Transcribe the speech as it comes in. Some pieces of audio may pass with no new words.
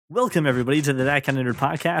Welcome, everybody, to the That Kind of Nerd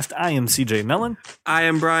podcast. I am CJ Mellon. I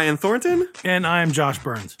am Brian Thornton. And I am Josh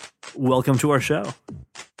Burns. Welcome to our show.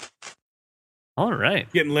 All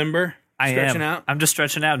right. Getting limber? Stretching out? I'm just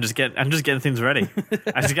stretching out. I'm just getting things ready.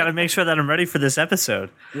 I just got to make sure that I'm ready for this episode.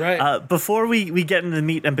 Right. Before we get into the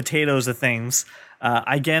meat and potatoes of things,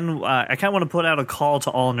 I kind of want to put out a call to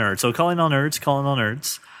all nerds. So calling all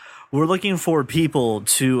nerds. We're looking for people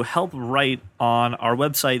to help write on our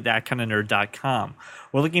website, thatkindofnerd.com.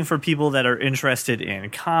 We're looking for people that are interested in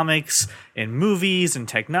comics, in movies, and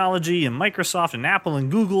technology, and Microsoft, and Apple, and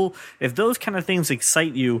Google. If those kind of things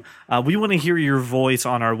excite you, we want to hear your voice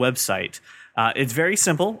on our website. It's very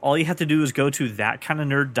simple. All you have to do is go to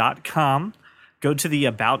thatkindofnerd.com. Go to the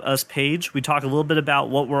About Us page. We talk a little bit about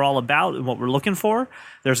what we're all about and what we're looking for.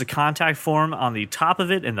 There's a contact form on the top of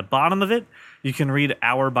it and the bottom of it. You can read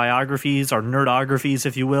our biographies, our nerdographies,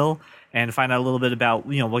 if you will, and find out a little bit about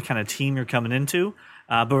what kind of team you're coming into.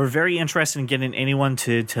 But we're very interested in getting anyone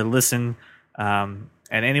to listen and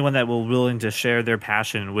anyone that will willing to share their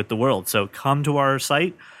passion with the world. So come to our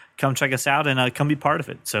site, come check us out, and come be part of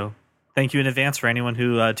it. So thank you in advance for anyone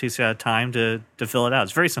who takes time to fill it out.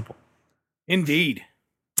 It's very simple. Indeedy.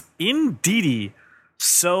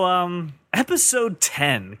 So, episode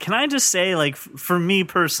 10. Can I just say, for me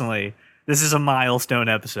personally, this is a milestone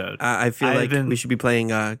episode. I feel we should be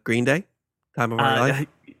playing Green Day, Time of Our Life.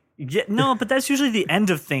 Yeah, no, but that's usually the end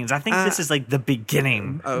of things. I think this is the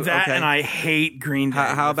beginning. That okay. and I hate Green Day.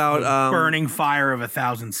 How about Burning Fire of a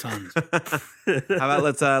Thousand Suns? How about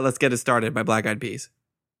let's get it started by Black Eyed Peas.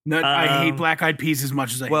 No, I hate Black Eyed Peas as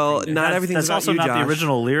much as I hate well, Green Day. not everything's That's about also you, not Josh. the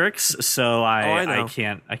original lyrics, so I I know.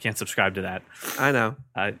 can't subscribe to that. I know.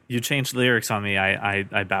 You change the lyrics on me,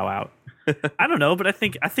 I bow out. I don't know, but I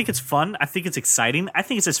think it's fun. I think it's exciting. I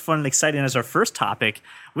think it's as fun and exciting as our first topic.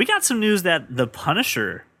 We got some news that The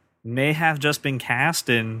Punisher may have just been cast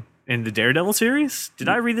in the Daredevil series. Did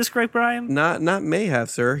I read this correct, Brian? Not may have,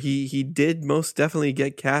 sir. He did most definitely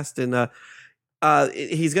get cast in.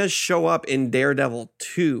 He's going to show up in Daredevil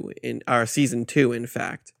 2 in our season 2. In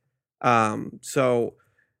fact, so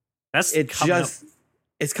That's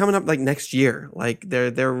it's coming up next year.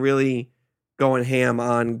 They're really going ham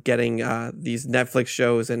on getting these Netflix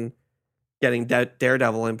shows and getting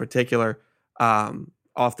Daredevil in particular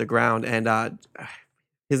off the ground. And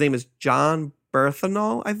his name is John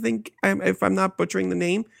Bernthal, I think, if I'm not butchering the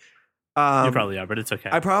name. You probably are, but it's okay.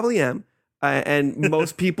 I probably am. And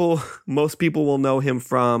most people will know him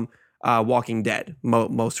from Walking Dead.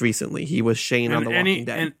 Most recently, he was Shane on The Walking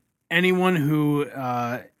Dead. And anyone who,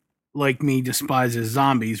 like me, despises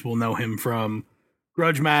zombies will know him from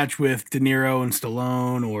Grudge Match with De Niro and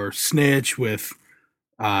Stallone, or Snitch with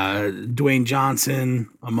Dwayne Johnson,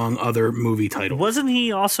 among other movie titles. Wasn't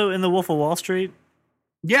he also in The Wolf of Wall Street?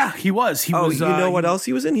 Yeah, he was. He was. You know what else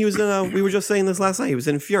he was in? He was in. We were just saying this last night. He was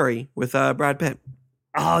in Fury with Brad Pitt.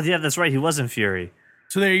 Oh, yeah, that's right. He was in Fury.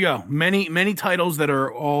 So there you go. Many titles that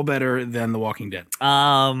are all better than The Walking Dead.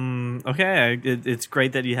 Okay. It's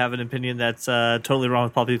great that you have an opinion that's totally wrong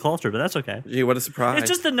with popular culture, but that's okay. Gee, what a surprise! It's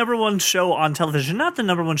just the number one show on television, not the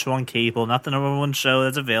number one show on cable, not the number one show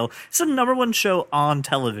that's available. It's the number one show on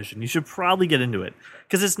television. You should probably get into it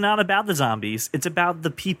because it's not about the zombies. It's about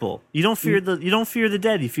the people. You don't fear the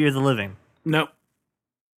dead. You fear the living. Nope.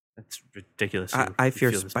 That's ridiculous. I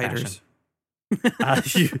fear feel this spiders.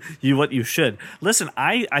 passion. You should listen.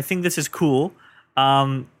 I think this is cool.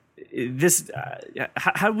 How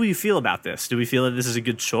do we feel about this? Do we feel that this is a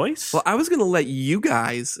good choice? Well, I was going to let you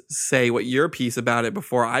guys say what your piece about it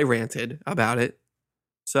before I ranted about it.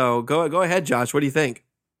 So go ahead, Josh. What do you think?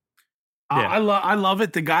 Yeah. I love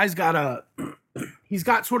it. The guy's got he's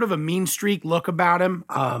got sort of a mean streak look about him,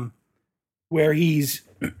 where he's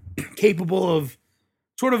capable of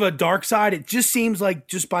sort of a dark side. It just seems like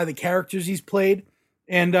just by the characters he's played,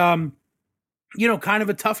 and kind of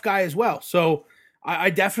a tough guy as well. So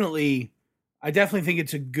I definitely think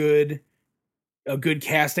it's a good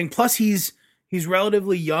casting. Plus he's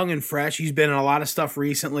relatively young and fresh. He's been in a lot of stuff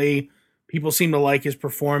recently. People seem to like his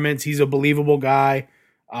performance. He's a believable guy.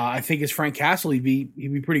 I think as Frank Castle, he'd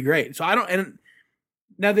be pretty great. So and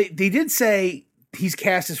now they did say he's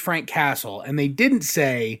cast as Frank Castle, and they didn't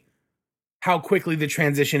say how quickly the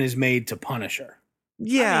transition is made to Punisher.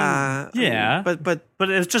 Yeah, but it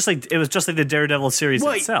was just like the Daredevil series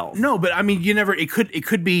itself. No, but I mean, it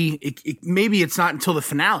could be maybe it's not until the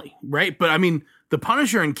finale, right? But I mean, the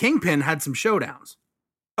Punisher and Kingpin had some showdowns.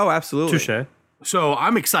 Oh, absolutely. Touche. So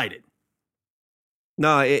I'm excited.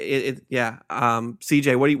 No, yeah.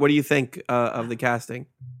 CJ, what do you think of the casting?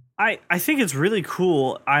 I think it's really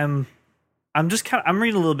cool. I'm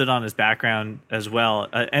reading a little bit on his background as well,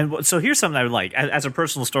 so here's something I would like as a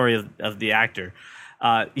personal story of the actor.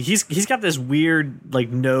 He's got this weird like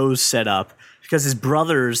nose set up because his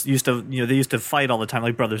brothers used to fight all the time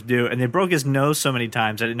like brothers do, and they broke his nose so many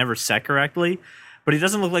times that it never set correctly. But he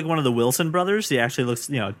doesn't look like one of the Wilson brothers. He actually looks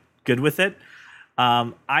good with it.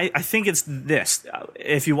 I think it's this.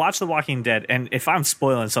 If you watch The Walking Dead, and if I'm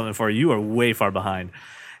spoiling something for you, you are way far behind.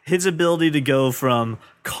 His ability to go from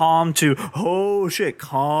calm to, oh shit,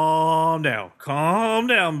 calm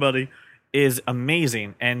down, buddy, is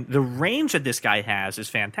amazing. And the range that this guy has is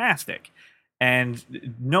fantastic.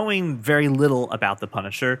 And knowing very little about the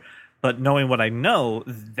Punisher, but knowing what I know,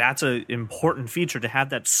 that's an important feature to have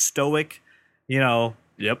that stoic,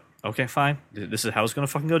 yep, okay, fine, this is how it's going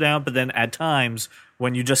to fucking go down. But then at times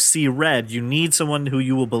when you just see red, you need someone who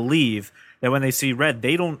you will believe that when they see red,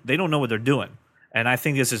 they don't know what they're doing. And I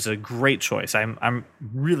think this is a great choice. I'm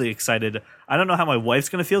really excited. I don't know how my wife's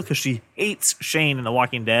going to feel because she hates Shane in The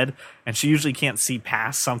Walking Dead, and she usually can't see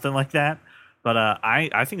past something like that. But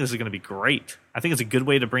I think this is going to be great. I think it's a good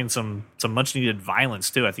way to bring some much needed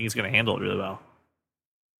violence too. I think he's going to handle it really well.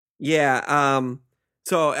 Yeah.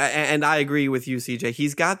 So, and I agree with you, CJ.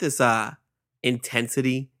 He's got this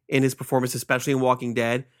intensity in his performance, especially in Walking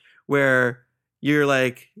Dead, where you're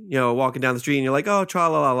like, walking down the street and you're like, oh, tra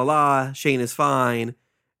la la la la, Shane is fine.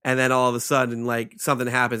 And then all of a sudden, like, something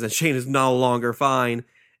happens and Shane is no longer fine.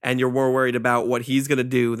 And you're more worried about what he's going to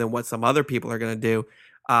do than what some other people are going to do.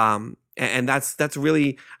 And that's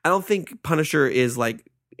really, I don't think Punisher is like,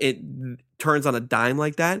 it turns on a dime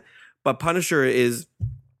like that. But Punisher is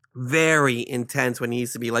very intense when he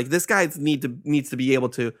needs to be. Like, this guy needs to be able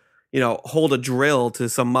to, hold a drill to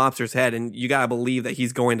some mobster's head. And you got to believe that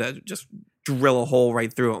he's going to just drill a hole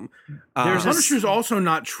right through him. Punisher's also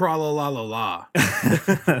not tra la la la la.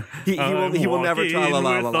 He will never tra la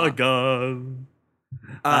la la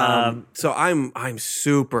la. So I'm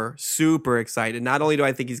super super excited. Not only do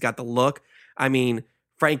I think he's got the look, I mean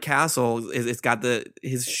Frank Castle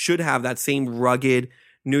should have that same rugged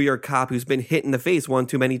New York cop who's been hit in the face one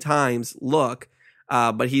too many times look.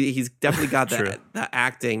 But he's definitely got the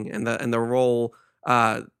acting and the role.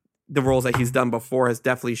 The roles that he's done before has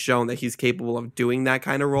definitely shown that he's capable of doing that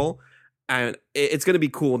kind of role. And it's going to be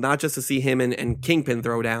cool, not just to see him and Kingpin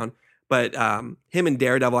throw down, but him and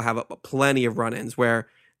Daredevil have plenty of run-ins where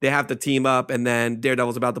they have to team up and then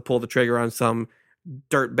Daredevil's about to pull the trigger on some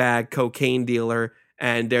dirtbag cocaine dealer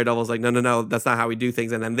and Daredevil's like, no, that's not how we do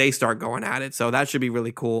things. And then they start going at it. So that should be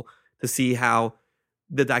really cool to see how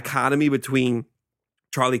the dichotomy between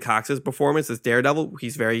Charlie Cox's performance as Daredevil,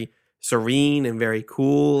 he's very serene and very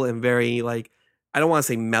cool and very like, I don't want to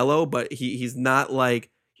say mellow, but he's not like,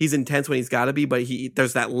 he's intense when he's got to be, but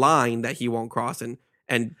there's that line that he won't cross, and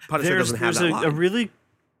Punisher doesn't have that line.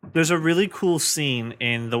 There's a really cool scene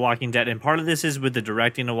in The Walking Dead, and part of this is with the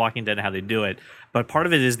directing of Walking Dead and how they do it, but part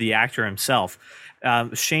of it is the actor himself.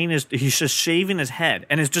 He's just shaving his head,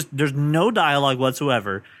 and it's just, there's no dialogue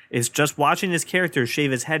whatsoever. It's just watching this character shave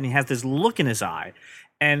his head, and he has this look in his eye.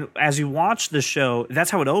 And as you watch the show,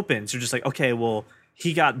 that's how it opens. You're just like, okay, well,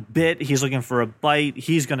 he got bit. He's looking for a bite.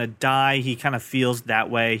 He's going to die. He kind of feels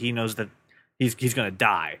that way. He knows that he's going to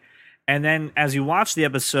die. And then as you watch the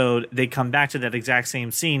episode, they come back to that exact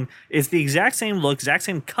same scene. It's the exact same look, exact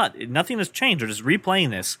same cut. Nothing has changed. They're just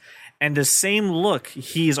replaying this. And the same look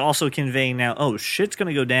he's also conveying now, oh, shit's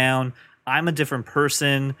going to go down. I'm a different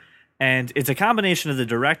person. And it's a combination of the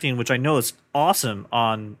directing, which I know is awesome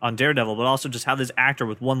on Daredevil, but also just how this actor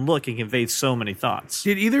with one look can convey so many thoughts.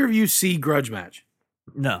 Did either of you see Grudge Match?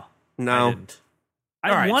 No. I didn't.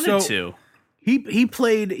 I wanted to. He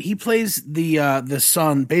plays the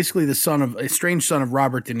son, basically the son of a strange son of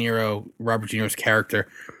Robert De Niro's character.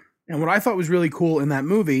 And what I thought was really cool in that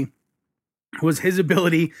movie was his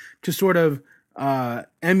ability to sort of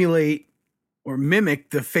emulate or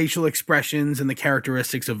mimic the facial expressions and the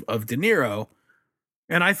characteristics of De Niro.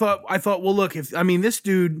 And I thought, well, look, this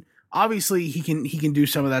dude, obviously he can do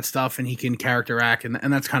some of that stuff and he can character act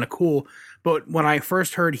and that's kind of cool. But when I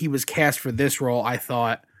first heard he was cast for this role, I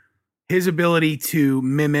thought his ability to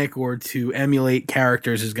mimic or to emulate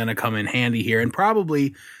characters is going to come in handy here. And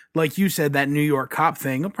probably, like you said, that New York cop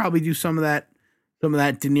thing, he'll probably do some of that De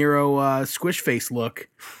Niro squish face look,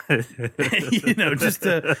 just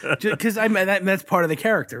because that's part of the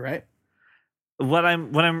character, right? What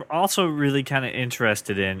I'm also really kind of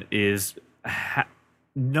interested in is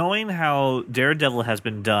knowing how Daredevil has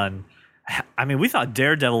been done. I mean, we thought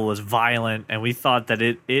Daredevil was violent, and we thought that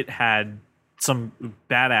it had some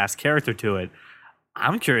badass character to it.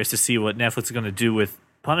 I'm curious to see what Netflix is going to do with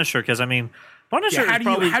Punisher, because I mean, Punisher how is do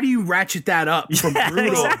probably you how do you ratchet that up from Yeah,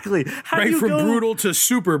 brutal? exactly. How do Right you from go- brutal to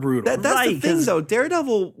super brutal. That's the Right, thing, 'cause- though.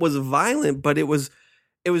 Daredevil was violent, but it was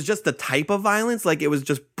just the type of violence. Like, it was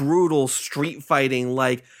just brutal street fighting.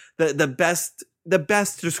 Like, the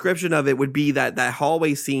best description of it would be that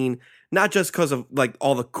hallway scene. Not just because of like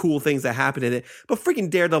all the cool things that happen in it, but freaking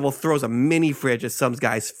Daredevil throws a mini fridge at some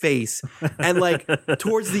guy's face, and like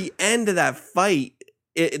towards the end of that fight,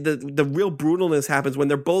 the real brutalness happens when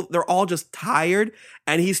they're all just tired,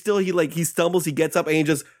 and he stumbles, he gets up, and he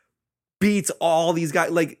just beats all these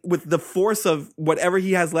guys like with the force of whatever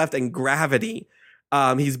he has left and gravity.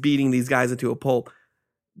 He's beating these guys into a pulp.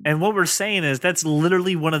 And what we're saying is that's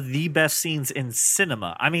literally one of the best scenes in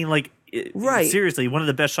cinema. I mean, like, Right. seriously, one of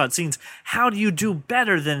the best shot scenes. How do you do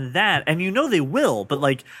better than that? And you know they will, but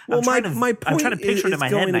like, I'm trying to picture it in my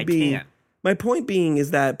head, and I can't. My point being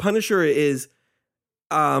is that Punisher is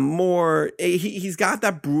more. He's got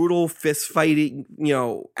that brutal fist fighting,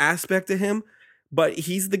 aspect to him, but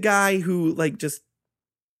he's the guy who like just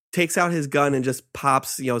takes out his gun and just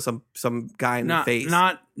pops, some guy in the face.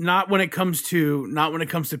 Not when it comes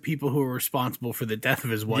to people who are responsible for the death of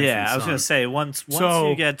his wife. Yeah, and I was son. gonna say once So,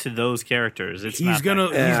 you get to those characters, it's he's not gonna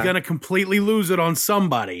that- he's gonna completely lose it on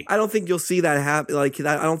somebody. I don't think you'll see that happen. Like,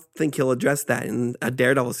 I don't think he'll address that in a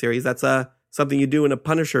Daredevil series. That's something you do in a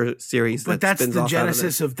Punisher series. But that that's spins the off out of genesis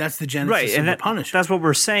this. of that's the genesis right, of and the Punisher. that's what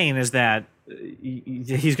we're saying is that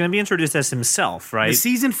he's going to be introduced as himself, right? The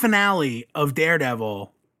season finale of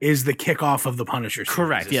Daredevil is the kickoff of the Punisher series.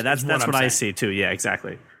 Correct. Yeah, is that's I'm what I saying. see too. Yeah,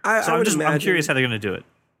 exactly. I So would I'm imagine, curious how they're going to do it.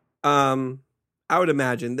 I would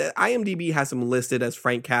imagine that IMDb has him listed as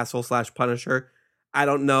Frank Castle / Punisher. I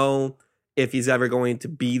don't know if he's ever going to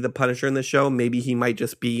be the Punisher in the show. Maybe he might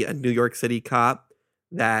just be a New York City cop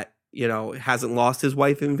that, hasn't lost his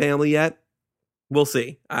wife and family yet. We'll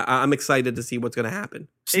see. I'm excited to see what's going to happen.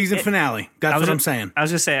 Season finale. That's what I'm saying. I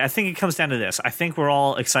was just saying. I think it comes down to this. I think we're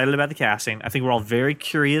all excited about the casting. I think we're all very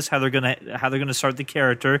curious how they're gonna start the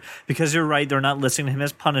character, because you're right. They're not listening to him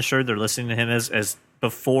as Punisher. They're listening to him as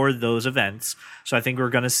before those events. So I think we're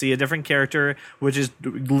going to see a different character, which is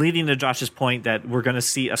leading to Josh's point that we're going to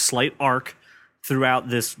see a slight arc throughout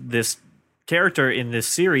this character in this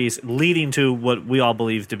series, leading to what we all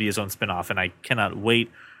believe to be his own spinoff. And I cannot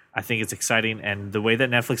wait. I think it's exciting, and the way that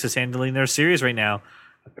Netflix is handling their series right now,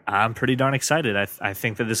 I'm pretty darn excited. I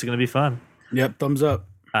think that this is going to be fun. Yep, thumbs up.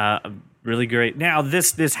 Really great. Now,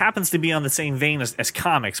 this happens to be on the same vein as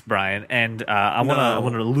comics, Brian, and I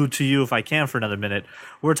want to allude to you if I can for another minute.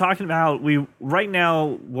 We're talking about right now.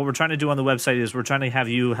 What we're trying to do on the website is we're trying to have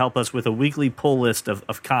you help us with a weekly pull list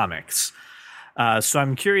of comics. So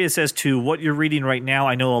I'm curious as to what you're reading right now.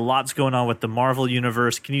 I know a lot's going on with the Marvel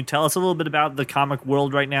Universe. Can you tell us a little bit about the comic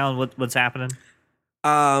world right now and what's happening?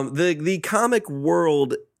 The comic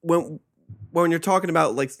world, when you're talking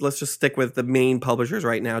about, like, let's just stick with the main publishers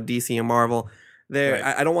right now, DC and Marvel. They're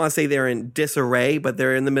Right. I don't want to say they're in disarray, but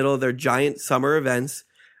they're in the middle of their giant summer events.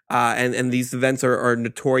 And these events are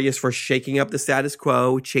notorious for shaking up the status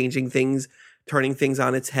quo, changing things, turning things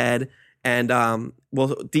on its head. And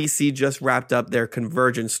DC just wrapped up their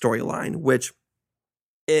Convergence storyline, which,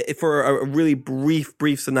 for a really brief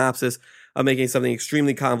synopsis of making something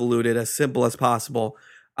extremely convoluted as simple as possible,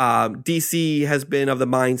 DC has been of the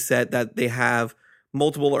mindset that they have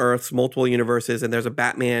multiple Earths, multiple universes, and there's a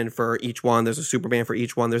Batman for each one. There's a Superman for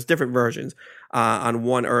each one. There's different versions. On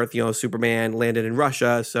one Earth, Superman landed in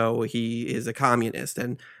Russia, so he is a communist.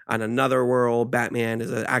 And on another world, Batman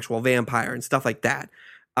is an actual vampire and stuff like that.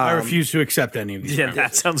 I refuse to accept any of these. Yeah,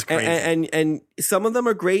 that sounds crazy. And some of them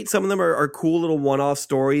are great. Some of them are cool little one-off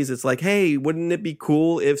stories. It's like, hey, wouldn't it be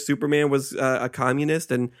cool if Superman was a communist?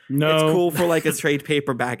 And No. it's cool for like a trade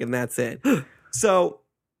paperback, and that's it. So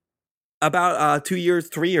about 3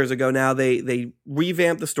 years ago now, they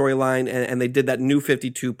revamped the storyline, and they did that New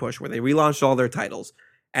 52 push where they relaunched all their titles.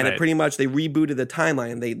 And Right. it pretty much, they rebooted the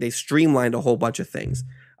timeline. They streamlined a whole bunch of things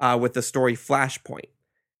with the story Flashpoint.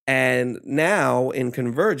 And now in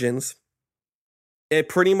Convergence, it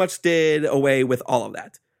pretty much did away with all of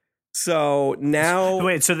that. So now,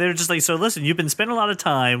 Wait, so they're just like, so listen, you've been spending a lot of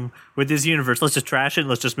time with this universe. Let's just trash it and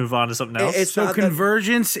let's just move on to something else. It's So not that-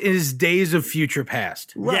 Convergence is Days of Future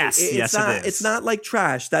Past. right, Yes, it's yes, it not, is. It's not like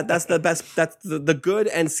trash. That's the best. That's the good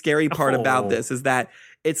and scary part about Oh. this is that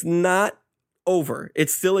it's not over. It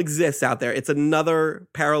still exists out there. It's another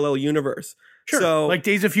parallel universe. Sure. So Like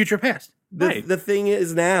Days of Future Past. The thing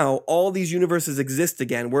is now all these universes exist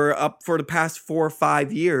again. We're up for the past 4 or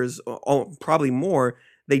 5 years, probably more.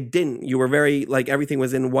 They didn't. You were very, like, everything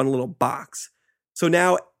was in one little box. So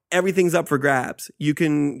now everything's up for grabs. You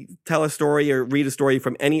can tell a story or read a story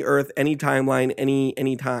from any Earth, any timeline,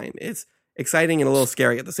 any time. It's exciting and a little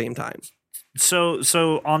scary at the same time. So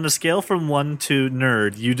on the scale from 1 to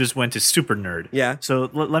nerd, you just went to super nerd. Yeah. So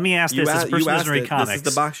let me ask You this: as a- a person you who asked doesn't read it. comics, This is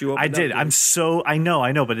the box you opened I did. up, I'm dude. so I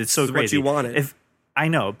know, but it's so This is what crazy. you wanted. I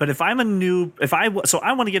know, but if I'm a new, I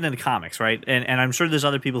want to get into comics, right? And I'm sure there's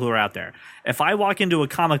other people who are out there. If I walk into a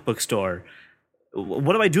comic book store,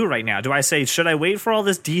 what do I do right now? Do I say, should I wait for all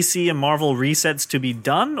this DC and Marvel resets to be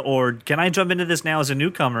done, or can I jump into this now as a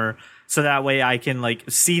newcomer so that way I can like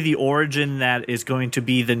see the origin that is going to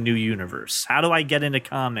be the new universe? How do I get into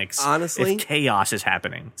comics? Honestly, if chaos is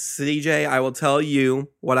happening? CJ, I will tell you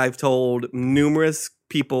what I've told numerous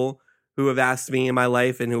people who have asked me in my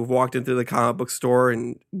life and who've walked into the comic book store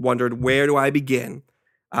and wondered, where do I begin?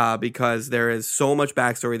 Because there is so much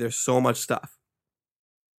backstory. There's so much stuff.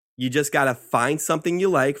 You just got to find something you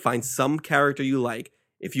like, find some character you like.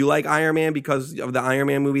 If you like Iron Man because of the Iron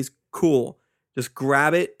Man movies, cool. Just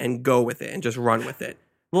grab it and go with it and just run with it.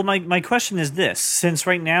 Well, my question is this. Since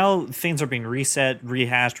right now things are being reset,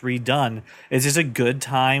 rehashed, redone, is this a good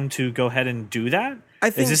time to go ahead and do that? I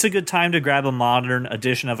think Is this a good time to grab a modern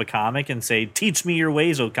edition of a comic and say, teach me your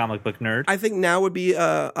ways, oh comic book nerd? I think now would be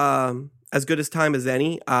as good as time as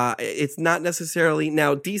any. It's not necessarily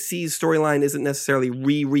now DC's storyline isn't necessarily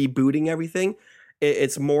rebooting everything.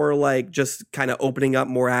 It's more like just kind of opening up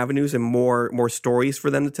more avenues and more stories for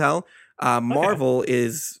them to tell. Marvel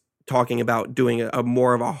is talking about doing a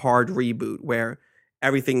more of a hard reboot where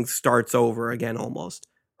everything starts over again almost.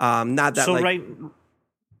 Not that so like. right,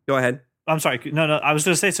 Go ahead. I'm sorry. No, I was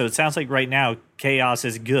going to say, so it sounds like right now chaos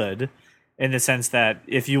is good in the sense that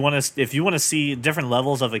if you want to see different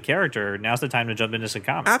levels of a character, now's the time to jump into some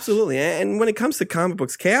comics. Absolutely. And when it comes to comic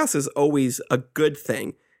books, chaos is always a good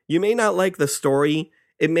thing. You may not like the story.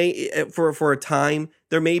 It may, for a time,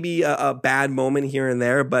 there may be a bad moment here and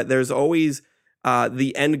there, but there's always,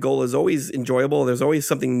 the end goal is always enjoyable. There's always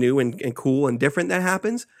something new and cool and different that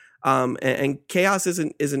happens. And chaos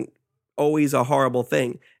isn't always a horrible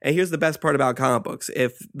thing. And here's the best part about comic books.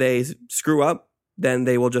 If they screw up, then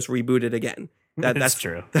they will just reboot it again. That's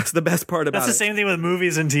true. That's the best part about it. That's the same thing with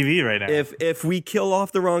movies and TV right now. If we kill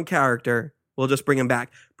off the wrong character, we'll just bring him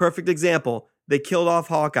back. Perfect example. They killed off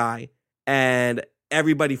Hawkeye and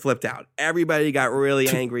everybody flipped out. Everybody got really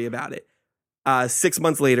angry about it. 6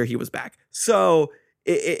 months later, he was back. So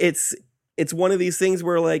it's one of these things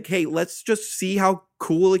where like, hey, let's just see how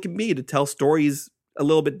cool it can be to tell stories a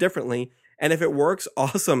little bit differently. And if it works,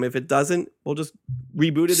 awesome. If it doesn't, we'll just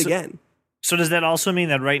reboot it again. So does that also mean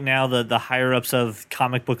that right now the higher ups of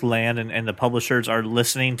comic book land and the publishers are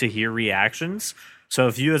listening to hear reactions? So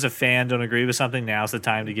if you as a fan don't agree with something, now's the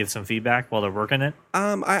time to give some feedback while they're working it?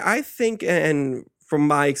 I think, and from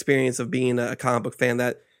my experience of being a comic book fan,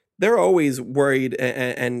 that they're always worried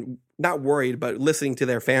and not worried, but listening to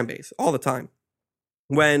their fan base all the time.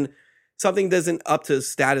 When something doesn't up to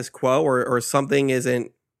status quo or something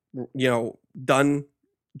isn't, done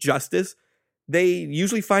justice, they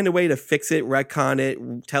usually find a way to fix it, retcon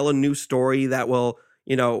it, tell a new story that will,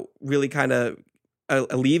 really kind of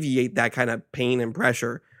alleviate that kind of pain and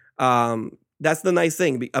pressure. That's the nice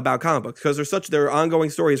thing about comic books, because they're ongoing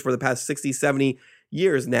stories for the past 60, 70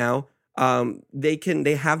 years now.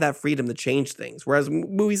 They have that freedom to change things. Whereas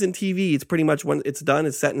movies and TV, it's pretty much when it's done,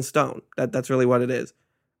 it's set in stone. That's really what it is.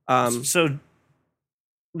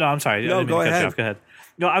 No, I'm sorry. No, I didn't mean go to cut you ahead. off. Go ahead.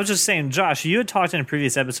 No, I was just saying, Josh, you had talked in a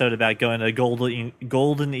previous episode about going to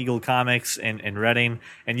Golden Eagle Comics in Reading,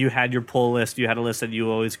 and you had your pull list. You had a list that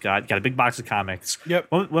you always got a big box of comics. Yep.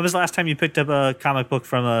 When was the last time you picked up a comic book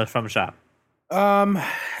from a shop?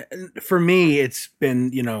 For me, it's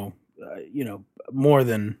been more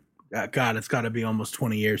than God. It's got to be almost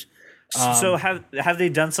 20 years. So have they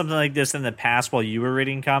done something like this in the past while you were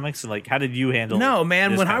reading comics? Like, how did you handle? No,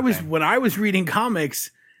 man. this When kind I of was thing? when I was reading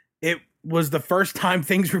comics, it was the first time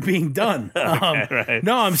things were being done. Right.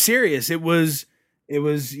 No, I'm serious. It was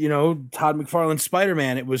Todd McFarlane's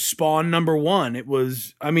Spider-Man. It was Spawn #1. It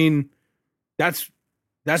was. I mean, that's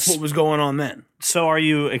what was going on then. So are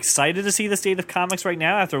you excited to see the state of comics right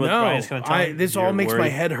now after what Brian's going to tell you? This all makes my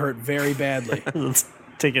head hurt very badly. Let's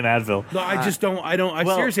take an Advil. No, I just don't.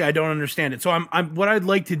 Well- Seriously, I don't understand it. So I'm. What I'd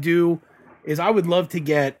like to do is I would love to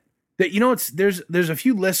get that. There's a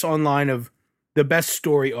few lists online of the best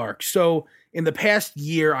story arcs. So in the past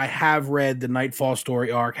year, I have read the Nightfall story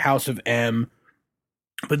arc, House of M,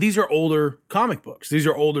 but these are older comic books. These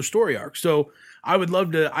are older story arcs. So I would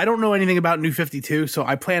love to. I don't know anything about New 52, so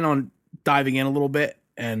I plan on diving in a little bit,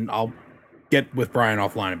 and I'll get with Brian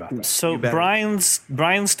offline about that. So You better.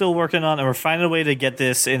 Brian's still working on, and we're finding a way to get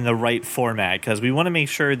this in the right format, because we want to make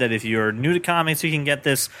sure that if you're new to comics, you can get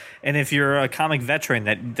this, and if you're a comic veteran,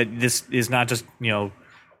 that this is not just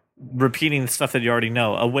repeating the stuff that you already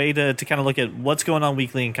know. A way to kind of look at what's going on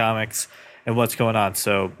weekly in comics and what's going on.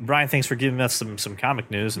 So, Brian, thanks for giving us some comic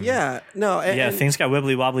news. And things got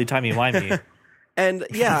wibbly wobbly, timey wimey. And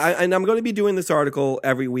and I'm going to be doing this article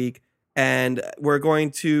every week, and we're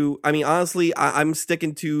going to. I mean, honestly, I'm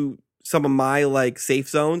sticking to some of my like safe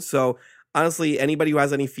zones. So honestly, anybody who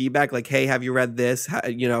has any feedback, like, hey, have you read this? Are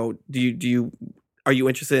you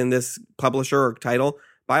interested in this publisher or title?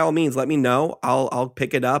 By all means, let me know. I'll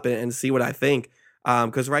pick it up and see what I think.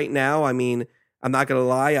 Because right now, I mean, I'm not gonna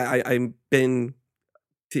lie, I've been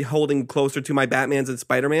holding closer to my Batmans and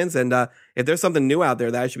Spider-Mans, and if there's something new out there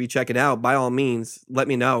that I should be checking out, by all means, let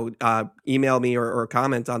me know. Email me or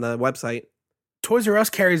comment on the website. Toys R Us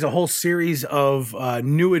carries a whole series of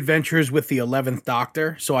new adventures with the 11th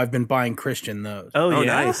Doctor, so I've been buying Christian those. Oh yeah?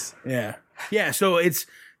 Nice. Yeah. So it's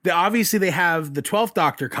obviously they have the 12th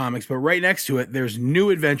Doctor comics, but right next to it, there's new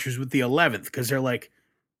adventures with the 11th because they're like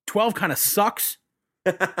 12 kind of sucks.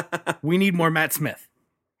 We need more Matt Smith.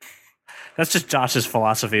 That's just Josh's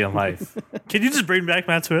philosophy in life. Can you just bring back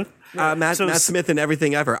Matt Smith? Matt Smith and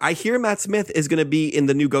everything ever. I hear Matt Smith is going to be in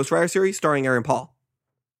the new Ghost Rider series starring Aaron Paul.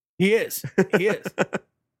 He is.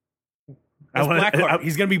 Blackheart.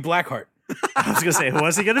 He's going to be Blackheart. I was going to say, who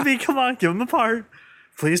was he going to be? Come on, give him a part.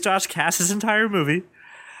 Please, Josh, cast his entire movie.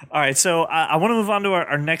 All right, so I want to move on to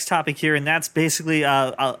our next topic here, and that's basically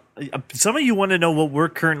some of you want to know what we're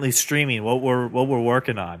currently streaming, what we're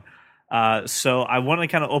working on. So I want to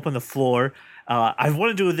kind of open the floor. I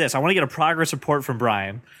want to do this. I want to get a progress report from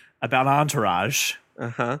Brian about Entourage.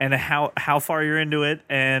 And how far you're into it,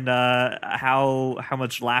 and how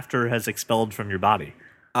much laughter has expelled from your body.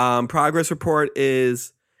 Progress report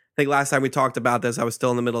is, I think last time we talked about this, I was still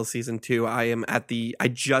in the middle of season 2. I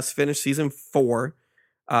just finished season 4,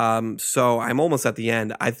 so I'm almost at the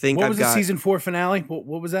end. I think what was the season 4 finale?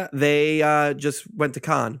 What was that? They just went to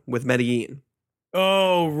Cannes with Medellin.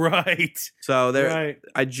 Oh right. So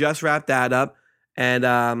I just wrapped that up, and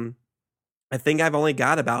I think I've only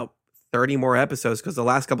got about 30 more episodes because the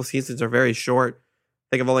last couple seasons are very short. I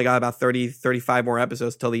think I've only got about 35 more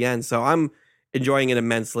episodes till the end. So I'm enjoying it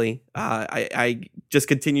immensely. I just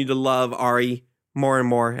continue to love Ari more and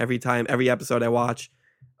more every episode I watch.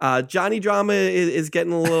 Johnny Drama is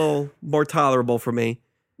getting a little more tolerable for me.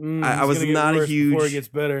 I was not a huge. Before it gets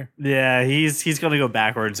better. Yeah, he's going to go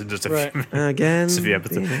backwards in just a few again. Just a few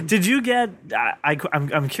episodes. Did you get?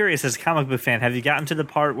 I'm curious as a comic book fan. Have you gotten to the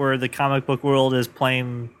part where the comic book world is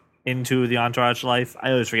playing into the Entourage life?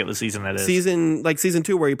 I always forget what season that is. Season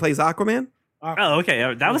 2 where he plays Aquaman. Oh,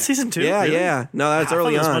 okay. That was season 2. Yeah, really? Yeah. No, that's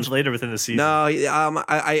early on. It was much later within the season. No,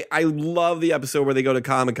 I love the episode where they go to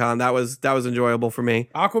Comic-Con. That was enjoyable for me.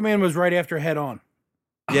 Aquaman was right after Head On.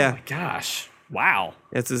 Yeah. Oh my gosh. Wow.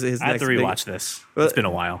 It's his I have next to rewatch this. It's been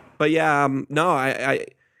a while. But yeah,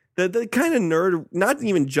 the kind of nerd, not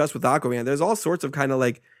even just with Aquaman. There's all sorts of kind of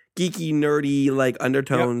like geeky, nerdy like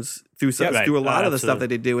undertones through a lot of the stuff that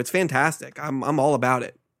they do. It's fantastic. I'm all about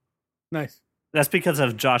it. Nice. That's because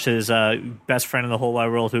of Josh's best friend in the whole wide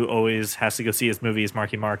world who always has to go see his movies,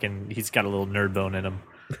 Marky Mark, and he's got a little nerd bone in him.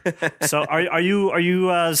 So are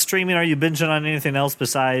you streaming? Are you binging on anything else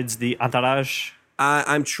besides the Entourage?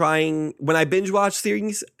 I'm trying. When I binge watch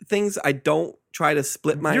things, I don't try to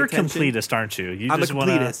split my attention. You're a completist, aren't you? I'm a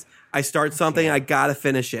completist. I start something, I gotta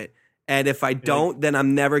finish it. And if I don't, then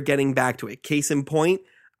I'm never getting back to it. Case in point,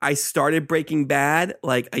 I started Breaking Bad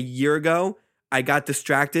like a year ago. I got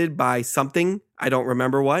distracted by something. I don't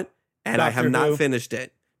remember what. And I have not finished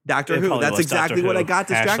it. Doctor Who. That's exactly what I got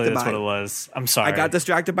distracted by. That's what it was. I'm sorry. I got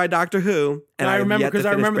distracted by Doctor Who. And I remember because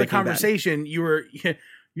I remember the conversation.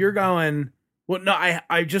 You're going, well, no,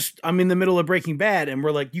 I'm in the middle of Breaking Bad, and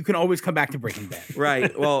we're like, you can always come back to Breaking Bad.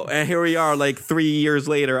 Right. Well, and here we are, like 3 years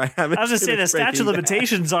later. I haven't. I was just saying, the statute of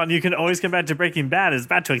limitations on you can always come back to Breaking Bad is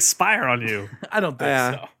about to expire on you. I don't think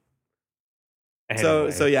so.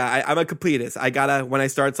 Anyway. So yeah, I'm a completist. When I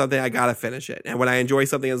start something, I gotta finish it. And when I enjoy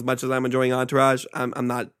something as much as I'm enjoying Entourage, I'm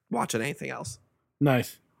not watching anything else.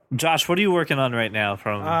 Nice. Josh, what are you working on right now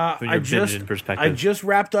from your binging perspective? I just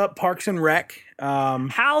wrapped up Parks and Rec.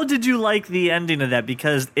 How did you like the ending of that?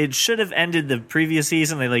 Because it should have ended the previous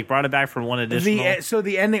season. They brought it back for one additional. So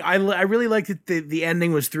the ending, I really liked it. The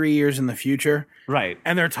ending was 3 years in the future, right?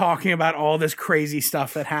 And they're talking about all this crazy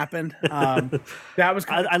stuff that happened. That was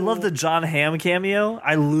kind of I love the John Hamm cameo.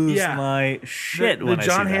 I lose my shit when I see that. The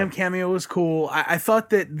John Hamm cameo was cool. I thought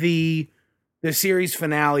that the series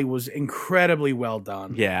finale was incredibly well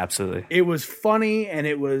done. Yeah, absolutely. It was funny, and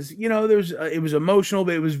it was, it was emotional,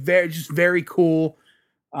 but it was very cool.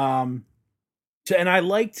 And I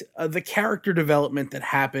liked the character development that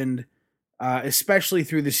happened especially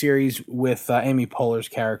through the series with Amy Poehler's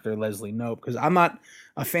character, Leslie Knope, because I'm not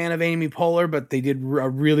a fan of Amy Poehler, but they did a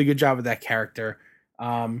really good job with that character.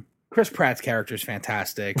 Chris Pratt's character is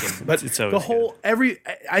fantastic, but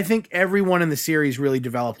I think everyone in the series really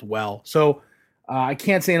developed well. So I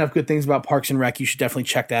can't say enough good things about Parks and Rec. You should definitely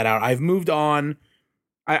check that out. I've moved on.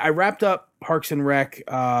 I wrapped up Parks and Rec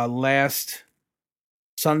last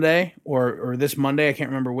Sunday or this Monday. I can't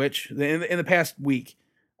remember which. In the past week,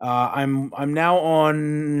 I'm now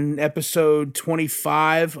on episode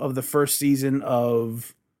 25 of the first season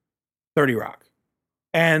of 30 Rock,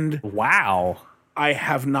 and wow. I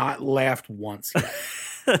have not laughed once yet.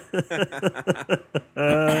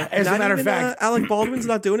 As a matter of fact, Alec Baldwin's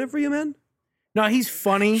not doing it for you, man. No, he's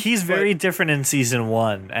funny. He's very different in season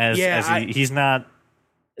 1. He's not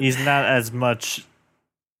as much.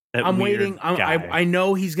 I'm waiting. I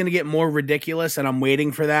know he's going to get more ridiculous, and I'm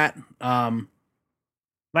waiting for that.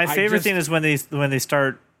 My favorite thing is when they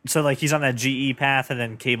start. So like he's on that GE path, and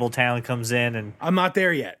then Cable Town comes in, and I'm not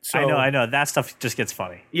there yet. So I know that stuff just gets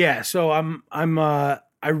funny. Yeah, so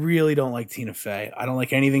I really don't like Tina Fey. I don't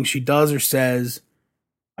like anything she does or says.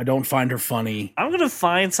 I don't find her funny. I'm gonna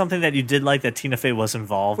find something that you did like that Tina Fey was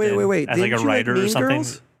involved in. Wait. As like a writer or something.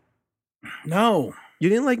 Girls? No, you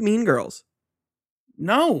didn't like Mean Girls.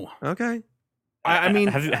 No. Okay. I mean,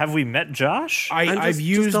 have we met Josh? I've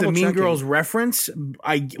used the Mean Girls reference.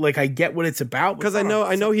 I get what it's about because I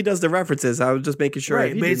know he does the references. I was just making sure.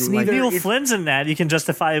 Right, but it's neither Neil Flynn's in that. You can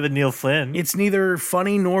justify it with Neil Flynn. It's neither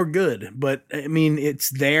funny nor good, but I mean, it's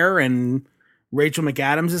there, and Rachel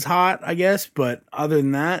McAdams is hot, I guess. But other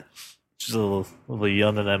than that, she's a little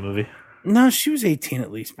young in that movie. No, she was 18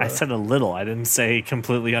 at least. Brother. I said a little. I didn't say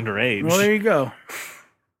completely underage. Well, there you go.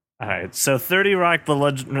 All right, so 30 Rock,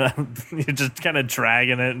 you're just kind of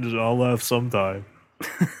dragging it, and I'll laugh sometime.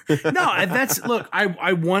 No, look.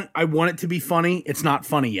 I want it to be funny. It's not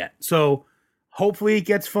funny yet, so hopefully it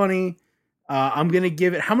gets funny. I'm gonna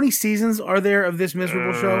give it. How many seasons are there of this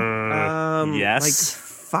miserable show? Yes, like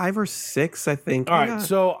 5 or 6, I think. All right,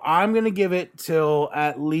 so I'm gonna give it till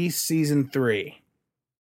at least season 3,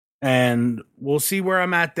 and we'll see where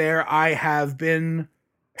I'm at there. I have been.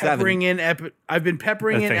 I've been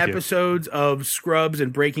peppering in episodes of Scrubs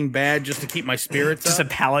and Breaking Bad just to keep my spirits just up.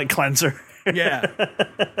 Just a palate cleanser. Yeah.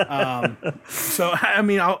 So I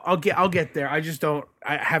mean, I'll get there.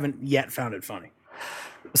 I haven't yet found it funny.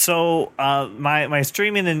 So my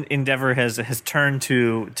streaming endeavor has turned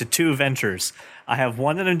to 2 ventures. I have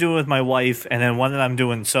one that I'm doing with my wife, and then one that I'm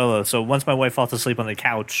doing solo. So once my wife falls asleep on the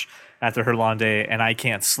couch after her long day and I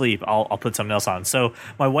can't sleep, I'll put something else on. So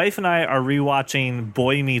my wife and I are rewatching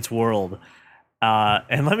Boy Meets World.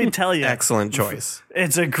 And let me tell you, excellent choice.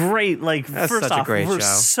 It's a great, That's first such off, a great we're show.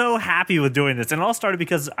 so happy with doing this. And it all started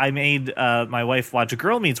because I made my wife watch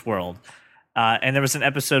Girl Meets World. And there was an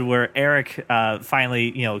episode where Eric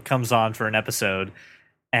finally, comes on for an episode.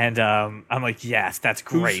 And I'm like, yes, that's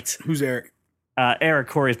great. Who's Eric? Eric,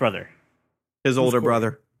 Corey's brother. His older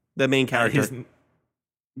brother. The main character.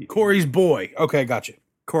 Corey's boy. Okay, gotcha.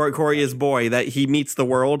 Corey is boy that he meets the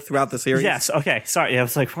world throughout the series. Yes. Okay. Sorry. I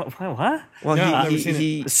was like, what? Well, No,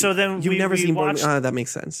 so then you've never seen watched. that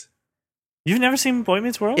makes sense. You've never seen Boy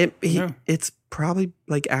Meets World? It's probably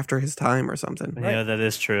like after his time or something. Yeah, that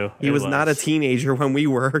is true. He was not a teenager when we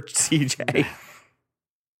were, CJ.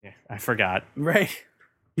 Yeah, I forgot. Right.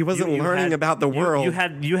 He wasn't learning about the world.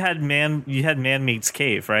 You had Man Meets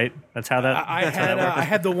Cave, right? That's how that. I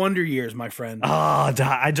had the Wonder Years, my friend. Oh,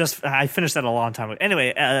 I finished that a long time ago.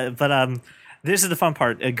 Anyway, this is the fun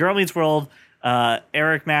part. Girl Meets World.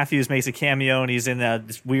 Eric Matthews makes a cameo, and he's in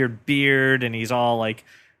this weird beard, and he's all like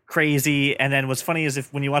crazy. And then what's funny is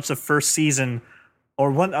when you watch the first season, or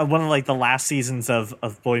one of like the last seasons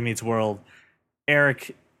of Boy Meets World,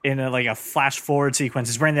 Eric, in a flash forward sequence,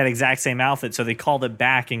 is wearing that exact same outfit. So they called it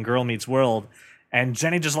back in Girl Meets World. And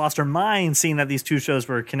Jenny just lost her mind seeing that these two shows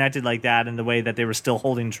were connected like that in the way that they were still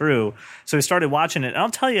holding true. So we started watching it. And I'll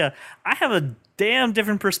tell you, I have a damn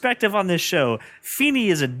different perspective on this show. Feeney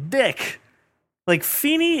is a dick.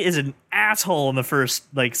 Feeney is an asshole in the first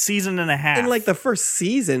season and a half. In the first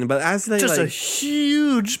season, but as they just a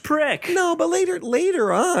huge prick. No, but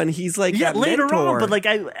later on, he's later mentor. On.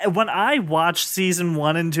 But when I watched season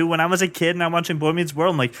 1 and 2 when I was a kid and I'm watching Boy Meets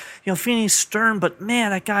World, I'm like, Feeney's stern, but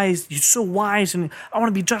man, that guy's he's so wise and I want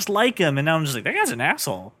to be just like him. And now I'm just like, that guy's an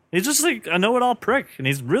asshole. He's just a know-it-all prick, and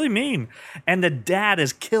he's really mean. And the dad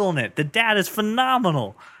is killing it. The dad is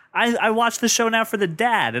phenomenal. I watch the show now for the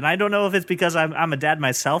dad, and I don't know if it's because I'm a dad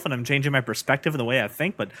myself and I'm changing my perspective and the way I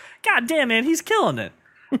think, but god damn, man, he's killing it.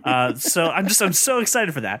 So I'm so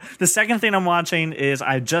excited for that. The second thing I'm watching is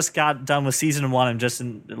I just got done with season 1. I'm just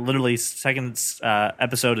in literally second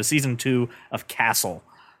episode of season 2 of Castle.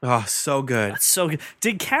 Oh, so good. That's so good.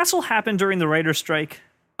 Did Castle happen during the writer's strike?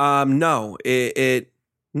 No, it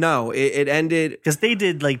ended Because they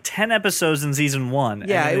did like 10 episodes in season 1.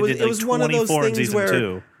 Yeah, and it was they did, like, it was one of those 24 in things season where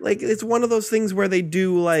 2. like it's one of those things where they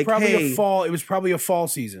do like Probably hey, a fall. It was probably a fall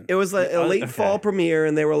season. it was like a late Okay. fall premiere,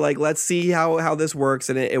 and they were like, let's see how this works,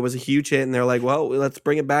 and it was a huge hit, and they're like, well, let's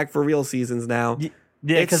bring it back for real seasons now. Yeah,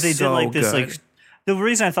 It's because they did so like this good. like. The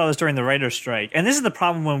reason I thought it was during the writer's strike, and this is the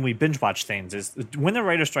problem when we binge watch things, is when the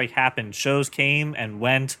writer's strike happened, shows came and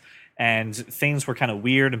went, and things were kind of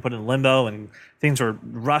weird and put in limbo, and things were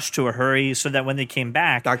rushed to a hurry, so that when they came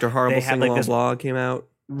back, Dr. Horrible they had, Sing like, Along this- blog came out.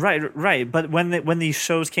 Right. But when these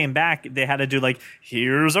shows came back, they had to do like,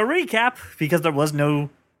 here's a recap, because there was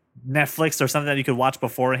no Netflix or something that you could watch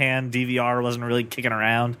beforehand. DVR wasn't really kicking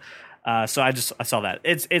around. So I saw that.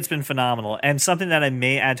 It's been phenomenal, and something that I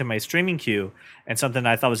may add to my streaming queue, and something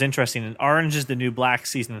I thought was interesting. In Orange is the New Black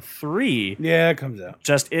season 3. Yeah, it comes out.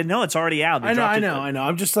 It's already out. They I dropped it- know.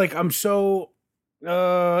 I'm just like I'm so.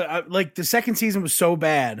 Like the second season was so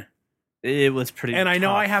bad, It was pretty. and I know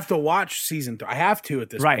tough. I have to watch season 3. I have to at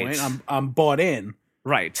this Right. point. I'm bought in,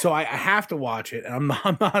 Right. so I have to watch it, and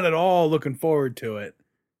I'm not at all looking forward to it.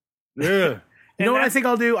 Ugh. You know what I think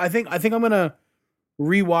I'll do? I think I'm gonna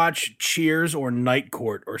rewatch Cheers or Night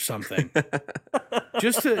Court or something,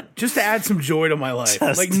 just to add some joy to my life.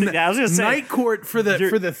 Just- Like yeah, I was gonna say, Night Court for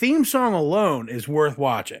you're- the theme song alone is worth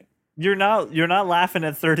watching. You're not laughing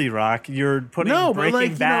at 30 Rock. You're putting No, but, Breaking like, you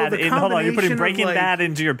know, Bad the in. Hold on, you're putting combination of, Breaking like- Bad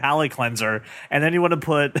into your palate cleanser, and then you want to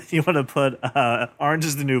put Orange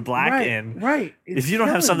is the New Black in. Right. If you don't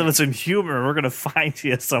have something with some humor, we're gonna find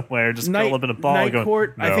you somewhere. Just curl up in a ball. Night and go,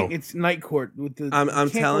 Court. I "No." think it's Night Court with the. I'm you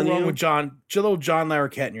can't go telling wrong you. with little John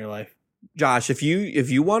Larroquette in your life. Josh, if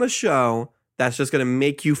you want a show that's just going to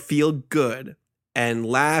make you feel good and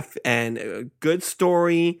laugh and a good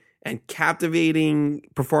story and captivating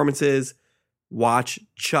performances, watch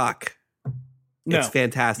Chuck. No. It's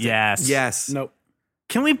fantastic. Yes. Nope.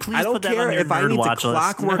 Can we please I don't put that care on your if I nerd need to watch list?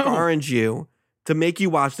 Clockwork No. Orange you to make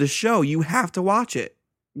you watch the show. You have to watch it.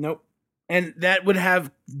 Nope. And that would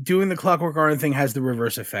have doing the Clockwork Orange thing has the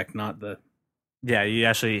reverse effect, not the. Yeah, you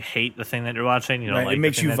actually hate the thing that you're watching. You don't Right, it like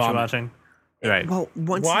makes the thing you that you're vomit. watching. Right. Well,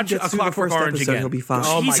 once Watch he gets A through the Clockwork first Orange episode, again. he'll be fine.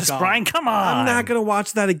 Oh, my Jesus, God. Brian, come on! I'm not going to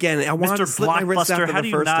watch that again. I want to Mr. slip my wrist Blockbuster, after how the do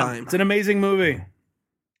you first not- time. It's an amazing movie.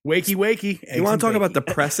 Wakey. You want to talk about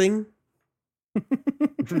depressing?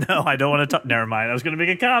 No, I don't want to talk. Never mind. I was going to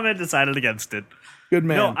make a comment. Decided against it. Good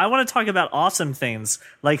man. No, I want to talk about awesome things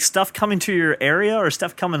like stuff coming to your area or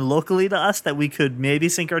stuff coming locally to us that we could maybe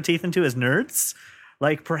sink our teeth into as nerds.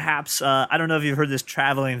 Like perhaps I don't know if you've heard this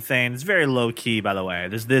traveling thing. It's very low key, by the way.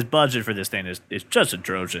 This budget for this thing is just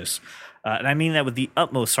atrocious, and I mean that with the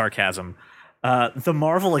utmost sarcasm. The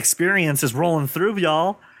Marvel experience is rolling through,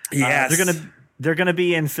 y'all. Yes. They're gonna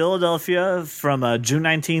be in Philadelphia from June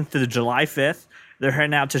 19th to July 5th. They're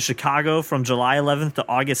heading out to Chicago from July 11th to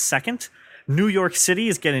August 2nd. New York City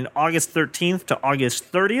is getting August 13th to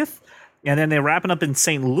August 30th. And then they're wrapping up in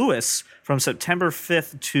St. Louis from September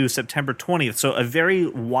 5th to September 20th. So a very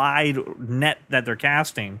wide net that they're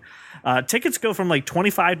casting. Tickets go from like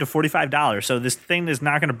 $25 to $45. So this thing is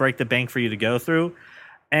not going to break the bank for you to go through.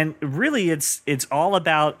 And really, it's all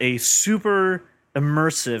about a super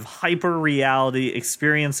immersive, hyper reality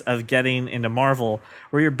experience of getting into Marvel,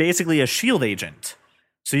 where you're basically a SHIELD agent.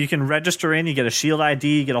 So you can register in, you get a SHIELD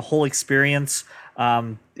ID, you get a whole experience.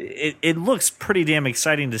 It looks pretty damn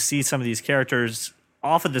exciting to see some of these characters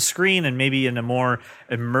off of the screen and maybe in a more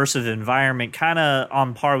immersive environment, kind of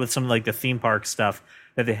on par with some like the theme park stuff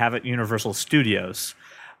that they have at Universal Studios.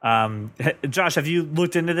 Josh, have you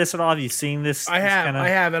looked into this at all? Have you seen this? I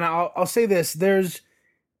have, and I'll say this: there's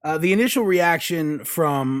the initial reaction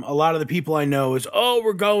from a lot of the people I know is, "Oh,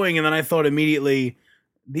 we're going," and then I thought immediately,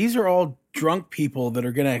 these are all drunk people that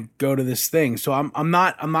are gonna go to this thing. So I'm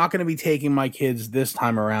not gonna be taking my kids this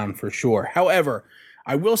time around for sure. However,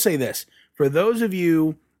 I will say this: for those of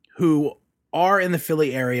you who are in the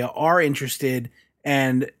Philly area, are interested,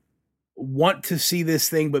 and want to see this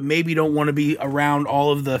thing, but maybe don't want to be around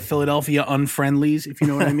all of the Philadelphia unfriendlies, if you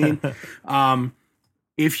know what I mean.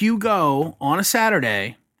 If you go on a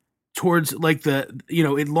Saturday towards like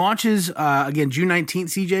it launches again June 19th,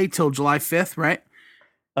 CJ, till July 5th, right?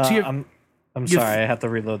 So I'm sorry, I have to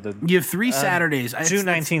reload the You have 3 Saturdays. June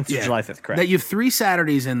 19th to July 5th, correct? That you have 3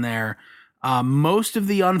 Saturdays in there. Most of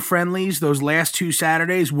the unfriendlies, those last 2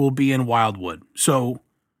 Saturdays, will be in Wildwood. So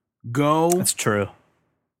go. That's true.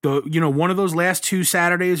 one of those last 2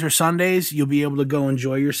 Saturdays or Sundays, you'll be able to go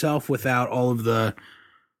enjoy yourself without all of the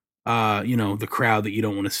the crowd that you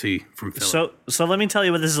don't want to see from Philly. So let me tell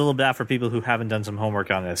you what this is a little bit about for people who haven't done some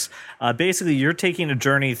homework on this. Basically, you're taking a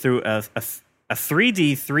journey through a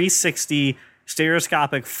 3D 360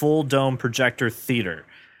 stereoscopic full dome projector theater.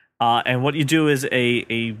 And what you do is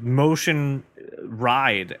a motion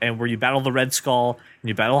ride, and where you battle the Red Skull, and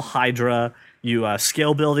you battle Hydra, you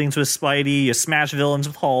scale buildings with Spidey, you smash villains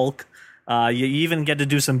with Hulk. You even get to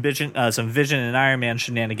do some Vision and Iron Man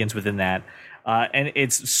shenanigans within that. And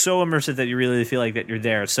it's so immersive that you really feel like that you're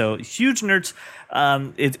there. So huge nerds.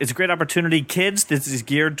 It's a great opportunity. Kids, this is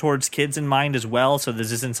geared towards kids in mind as well. So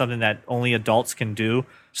this isn't something that only adults can do.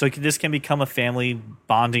 So this can become a family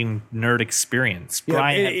bonding nerd experience. Yeah,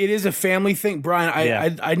 Brian, it is a family thing. Brian,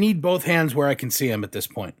 I need both hands where I can see him at this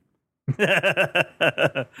point.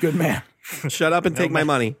 Good man. Shut up and take my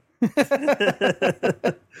money.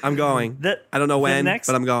 I'm going. I don't know when, but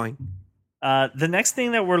I'm going. The next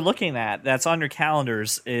thing that we're looking at that's on your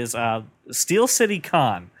calendars is Steel City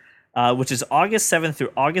Con, which is August 7th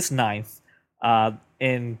through August 9th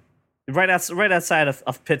in right outside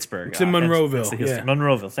of Pittsburgh. It's in Monroeville. Yeah.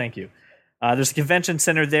 Monroeville, thank you. There's a convention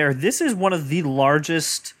center there. This is one of the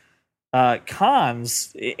largest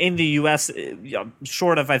cons in the U.S.,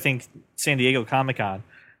 short of, I think, San Diego Comic-Con.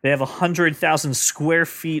 They have 100,000 square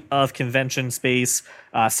feet of convention space,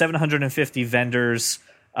 750 vendors,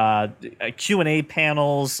 Q&A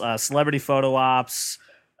panels, celebrity photo ops.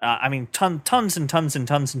 Tons and tons and tons and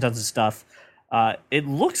tons of stuff. It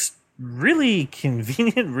looks really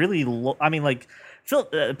convenient.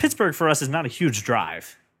 Pittsburgh for us is not a huge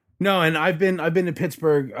drive. No, and I've been to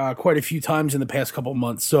Pittsburgh quite a few times in the past couple of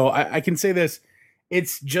months, so I can say this: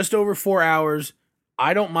 it's just over 4 hours.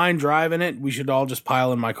 I don't mind driving it. We should all just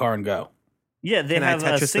pile in my car and go. Yeah, Can I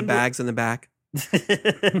Tetris the bags in the back?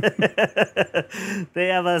 They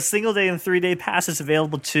have a single day and 3-day passes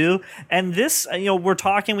available too. And this, we're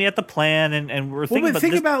talking, we have to plan and we're thinking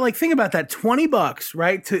think about that $20,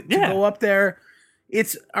 right? To go up there.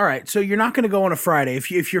 It's all right. So you're not going to go on a Friday.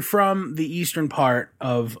 If you're from the eastern part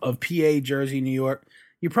of PA, Jersey, New York,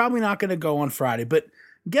 you're probably not going to go on Friday, but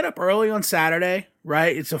get up early on Saturday,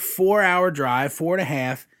 right? It's a 4-hour drive,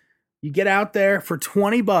 4.5. You get out there for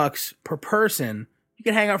 $20 per person. You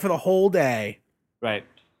can hang out for the whole day. Right.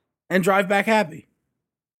 And drive back happy.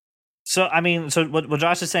 So, what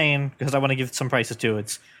Josh is saying, because I want to give some prices too,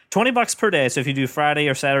 it's $20 per day. So if you do Friday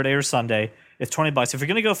or Saturday or Sunday, it's $20. If you're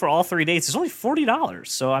going to go for all 3 days, it's only $40.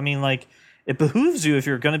 So, it behooves you, if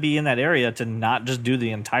you're going to be in that area, to not just do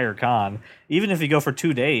the entire con. Even if you go for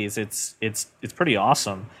 2 days, it's pretty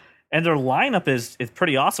awesome. And their lineup is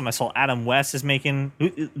pretty awesome. I saw Adam West is making...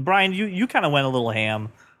 Brian, you kind of went a little ham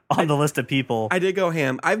on the list of people. I did go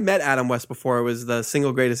ham. I've met Adam West before. It was the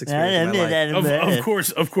single greatest experience of my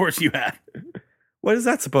life. Of course you had. What is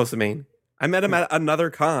that supposed to mean? I met him at another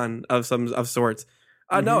con of sorts.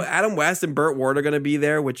 No, Adam West and Burt Ward are going to be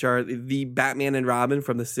there, which are the Batman and Robin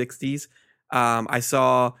from the 60s. I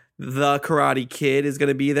saw the Karate Kid is going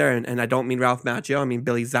to be there, and I don't mean Ralph Macchio. I mean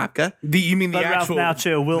Billy Zabka. Ralph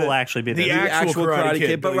Macchio will actually be there. The actual Karate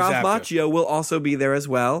Kid, but Ralph Macchio will also be there as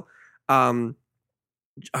well.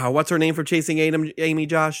 What's her name from Chasing Amy,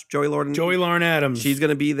 Josh? Joey Lauren Adams. She's going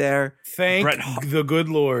to be there. Thank the good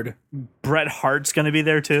Lord. Bret Hart's going to be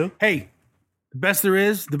there too. Hey, the best there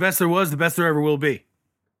is, the best there was, the best there ever will be.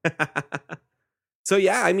 So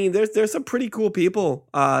yeah, there's some pretty cool people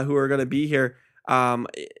who are going to be here.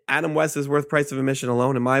 Adam West is worth price of admission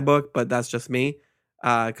alone in my book, but that's just me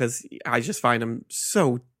because I just find him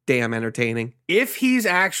so damn entertaining. If he's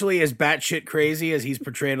actually as batshit crazy as he's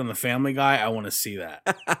portrayed on The Family Guy, I want to see that.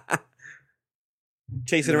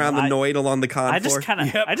 Chasing around the Noid along the con floor.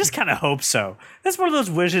 I just kind of hope so. That's one of those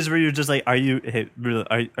wishes where you're just like, are you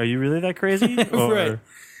really that crazy? Right.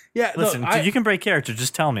 Yeah, listen, you can break character.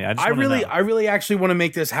 Just tell me. I really actually want to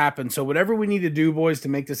make this happen. So whatever we need to do, boys, to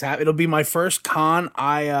make this happen, it'll be my first con.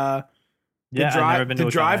 The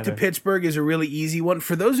drive to Pittsburgh is a really easy one.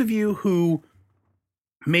 For those of you who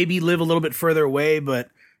maybe live a little bit further away, but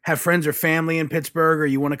have friends or family in Pittsburgh, or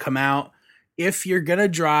you want to come out, if you're gonna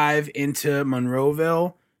drive into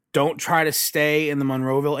Monroeville, don't try to stay in the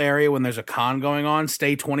Monroeville area when there's a con going on.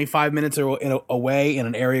 Stay 25 minutes away in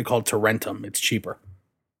an area called Tarentum. It's cheaper.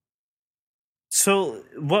 So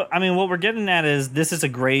what we're getting at is this is a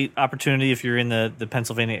great opportunity if you're in the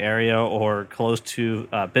Pennsylvania area or close to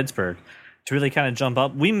Pittsburgh to really kind of jump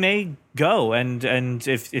up. We may go and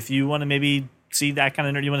if you want to maybe see that kind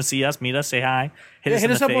of nerd, you want to see us, meet us, say hi, hit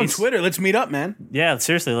us up on Twitter. Let's meet up, man. Yeah,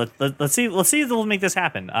 seriously, let's see if we'll make this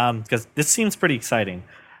happen because this seems pretty exciting.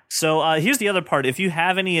 So here's the other part. If you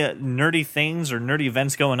have any nerdy things or nerdy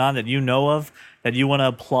events going on that you know of that you want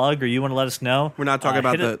to plug or you want to let us know, We're not talking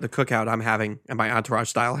about the cookout I'm having at my entourage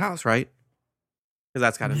style house, right? Because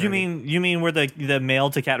that's kind of you mean where the male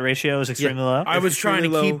to cat ratio is extremely low? I was trying to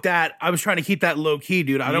extremely keep that. I was trying to keep that low key,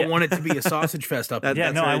 dude. I don't want it to be a sausage fest up. That-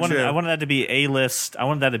 Yeah, that's no, very true. I wanted that to be A-list. I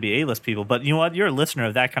wanted that to be A-list people. But you know what? You're a listener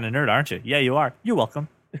of that kind of nerd, aren't you? Yeah, you are. You're welcome.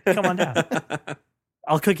 Come on down.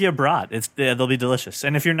 I'll cook you a brat. They'll be delicious.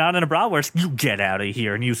 And if you're not in a bratwurst, you get out of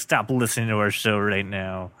here and you stop listening to our show right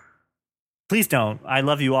now. Please don't. I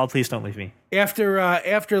love you all. Please don't leave me.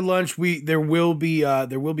 After lunch, there will be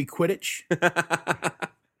Quidditch.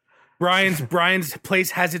 Brian's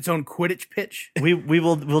place has its own Quidditch pitch.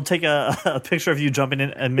 We'll take a picture of you jumping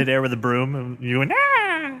in midair with a broom and you and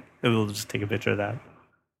we'll just take a picture of that.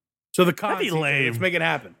 So the That'd be con, lame. let's make it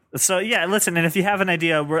happen. So yeah, listen, and if you have an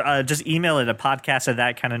idea, we're just email it at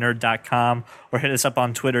podcast@thatkindofnerd.com or hit us up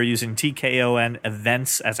on Twitter using TKON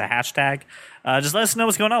events as a hashtag. Just let us know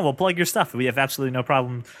what's going on. We'll plug your stuff. We have absolutely no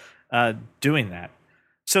problem doing that.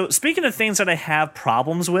 So speaking of things that I have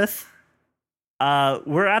problems with,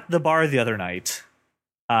 we're at the bar the other night.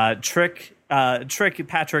 Trick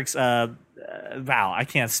Patrick's wow, I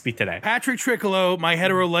can't speak today. Patrick Triccolo, my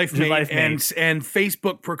hetero life Your mate, life mate. and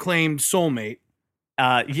Facebook proclaimed soulmate.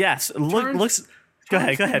 Yes, looks. Go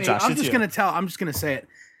ahead, Josh. I'm it's just you. gonna say it.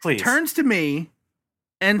 Please. Turns to me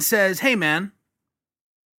and says, "Hey, man,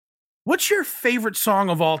 what's your favorite song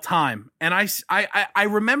of all time?" And I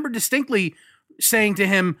remember distinctly saying to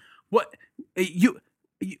him, "What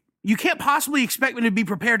you can't possibly expect me to be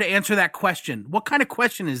prepared to answer that question. What kind of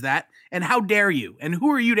question is that? And how dare you? And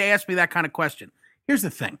who are you to ask me that kind of question?" Here's the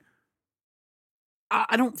thing.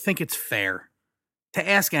 I don't think it's fair to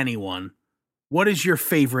ask anyone, what is your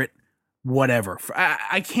favorite whatever?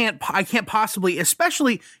 I can't possibly,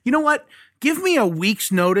 especially, you know what? Give me a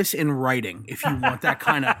week's notice in writing if you want that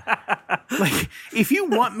kind of, like, if you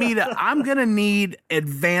want me to, I'm going to need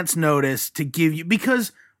advance notice to give you,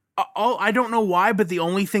 because I don't know why, but the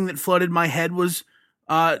only thing that flooded my head was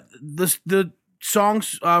the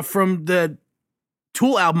songs from the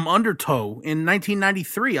Tool album Undertow in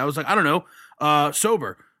 1993. I was like, I don't know,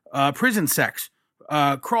 Sober, Prison Sex,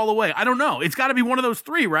 Crawl Away. I don't know. It's got to be one of those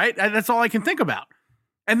three, right? That's all I can think about.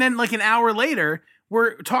 And then like an hour later,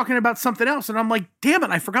 we're talking about something else, and I'm like, damn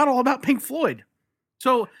it, I forgot all about Pink Floyd.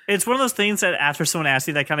 So it's one of those things that after someone asks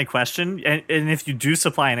you that kind of question, and if you do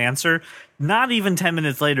supply an answer, not even 10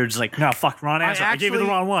 minutes later, just like, no, fuck, wrong answer. I gave you the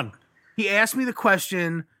wrong one. He asked me the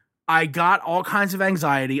question. I got all kinds of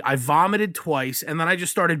anxiety. I vomited twice, and then I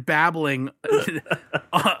just started babbling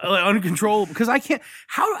uncontrollable because I can't.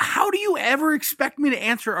 How do you ever expect me to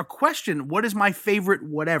answer a question? What is my favorite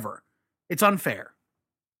whatever? It's unfair.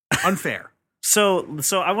 Unfair. So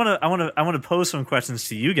I want to pose some questions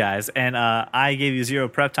to you guys, and I gave you zero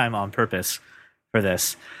prep time on purpose for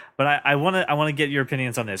this, but I want to get your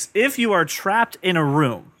opinions on this. If you are trapped in a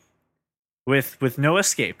room with no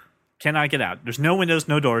escape, cannot get out, there's no windows,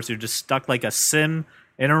 no doors, you're just stuck like a sim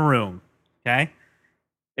in a room, okay,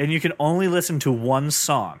 and you can only listen to one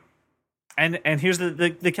song, and here's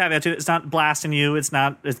the caveat to it: it's not blasting you, it's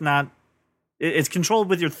controlled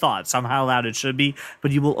with your thoughts on how loud it should be,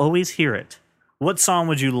 but you will always hear it. What song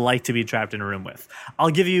would you like to be trapped in a room with? I'll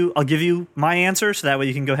give you my answer, so that way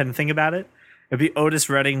you can go ahead and think about it. It'd be Otis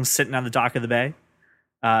Redding, Sitting on the Dock of the Bay,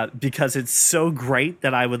 because it's so great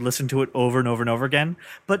that I would listen to it over and over and over again,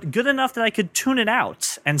 but good enough that I could tune it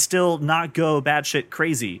out and still not go batshit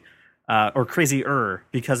crazy or crazier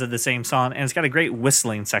because of the same song. And it's got a great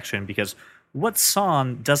whistling section, because what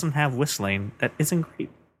song doesn't have whistling that isn't great?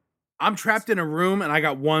 I'm trapped in a room and I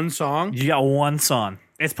got one song. You got one song.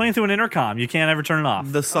 It's playing through an intercom. You can't ever turn it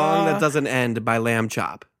off. The song that doesn't end by Lamb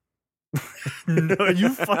Chop. No, are you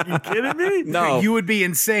fucking kidding me? No. You would be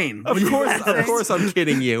insane. Of course I'm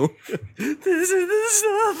kidding you. This is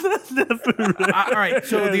All right.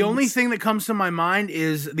 So the only thing that comes to my mind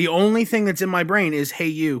is the only thing that's in my brain is "Hey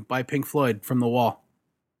You" by Pink Floyd from The Wall.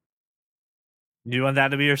 You want that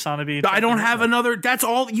to be your song to be? I don't have another. That's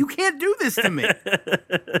all. You can't do this to me.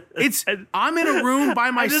 I'm in a room by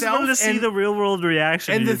myself. I just wanted to see the real world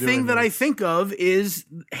reaction. And the thing that I think of is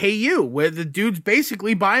 "Hey You," where the dude's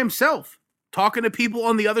basically by himself talking to people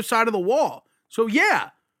on the other side of the wall. So yeah,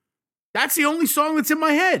 that's the only song that's in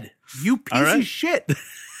my head. You piece of shit.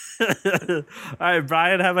 All right,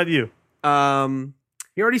 Brian, how about you?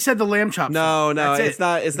 He already said the lamb chop. No, That's it's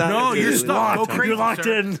not. No, you're stuck. Go crazy. You're locked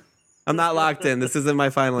in. I'm not locked in. This isn't my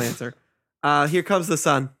final answer. Here Comes the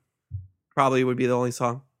Sun. Probably would be the only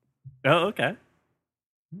song. Oh, okay.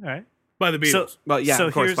 All right. By the Beatles. Well, yeah, So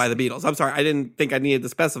of course, here's- by the Beatles. I'm sorry, I didn't think I needed to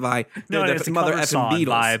specify. No, the it's a mother cover effing song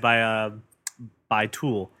Beatles. by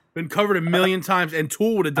Tool. Been covered a million times, and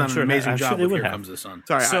Tool would have done I'm sure an amazing I'm sure job they with would Here have. Comes the Sun.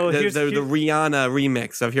 Sorry, So the here's- Rihanna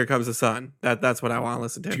remix of "Here Comes the Sun." That's what I want to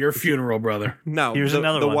listen It's to. your funeral, brother. No, Here's the,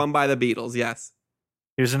 another the one. one by the Beatles. Yes.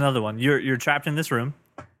 Here's another one. You're trapped in this room,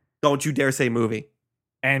 Don't you dare say movie.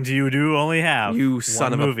 and you do only have You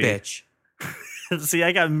son one of movie. a bitch. See,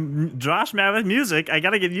 I got Josh mad with music. I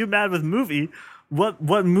gotta get you mad with movie. What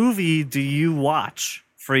movie do you watch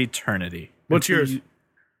for eternity? What's yours?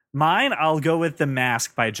 Mine, I'll go with The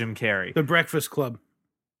Mask by Jim Carrey. The Breakfast Club.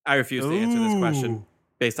 I refuse to answer this question Ooh.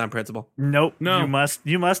 based on principle. Nope. No.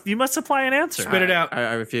 You must supply an answer. Spit it out.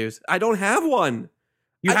 I refuse. I don't have one.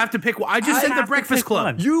 You have to pick one. I just I said have The to Breakfast pick Club.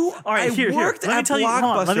 one. You, All right, I here. worked Let me at tell you. Hold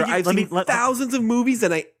on, Blockbuster. I've seen thousands of movies,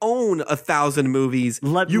 and I own 1,000 movies.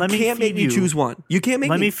 Let you me can't make feed me you. choose one. You can't make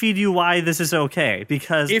Let me. me feed you why this is okay.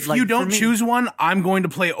 Because If like, you for don't me- choose one, I'm going to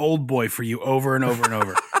play Old Boy for you over and over and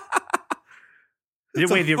over. It's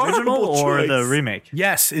a wait, the original horrible or the choice. remake?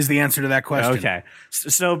 Yes, is the answer to that question. Okay.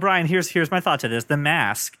 So, Brian, here's my thought to this. The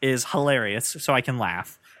Mask is hilarious, so I can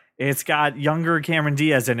laugh. It's got younger Cameron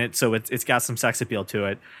Diaz in it, so it's got some sex appeal to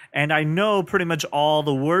it. And I know pretty much all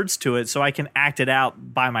the words to it, so I can act it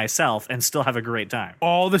out by myself and still have a great time.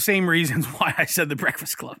 All the same reasons why I said The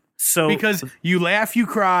Breakfast Club. So Because you laugh, you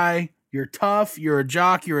cry, you're tough, you're a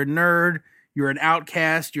jock, you're a nerd, you're an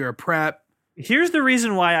outcast, you're a prep. here's the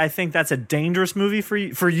reason why I think that's a dangerous movie for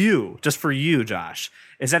you, just for you, Josh.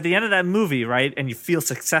 Is at the end of that movie, right, and you feel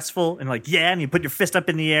successful and like, yeah, and you put your fist up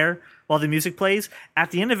in the air while the music plays.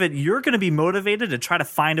 At the end of it, you're going to be motivated to try to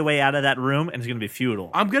find a way out of that room, and it's going to be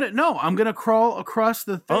futile. I'm gonna crawl across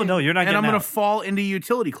the thing. Oh, no, you're not and getting I'm gonna out. fall into a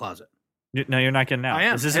utility closet. No, you're not getting out. I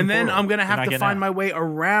am. This isn't And then Portal. I'm gonna You're have not to getting find out. my way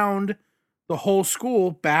around the whole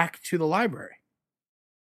school back to the library.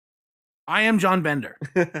 I am John Bender.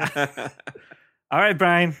 All right,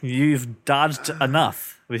 Brian, you've dodged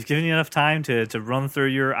enough. We've given you enough time to run through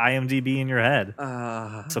your IMDb in your head.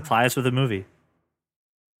 Supply us with a movie.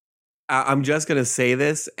 I'm just gonna say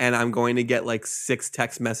this, and I'm going to get like 6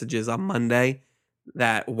 text messages on Monday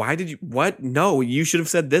that why did you what? No, you should have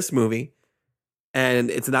said this movie, and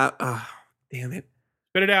it's not. Damn it!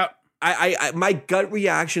 Spit it out. I my gut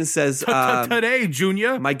reaction says Today,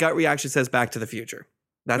 Junior. my gut reaction says Back to the Future.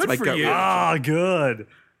 That's Good my for gut you. reaction. Ah, good.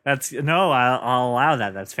 I'll allow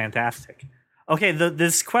that. That's fantastic. Okay,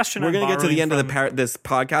 this question. We're I'm gonna get to the end borrowing of this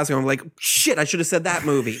podcast, and I'm like, shit! I should have said that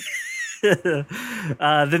movie.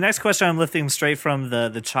 The next question I'm lifting straight from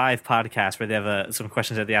the Chive podcast, where they have some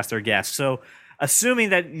questions that they ask their guests. So, assuming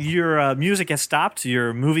that your music has stopped,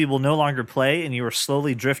 your movie will no longer play, and you are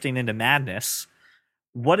slowly drifting into madness,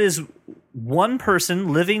 what is one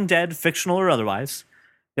person, living, dead, fictional, or otherwise,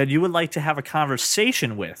 that you would like to have a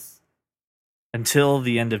conversation with until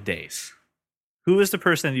the end of days? Who is the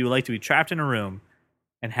person that you would like to be trapped in a room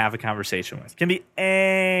and have a conversation with? Can be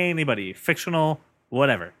anybody, fictional,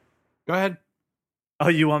 whatever. Go ahead. Oh,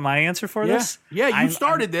 you want my answer for this? Yeah, you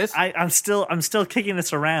started this. I'm still kicking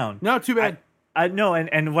this around. No, too bad. I know,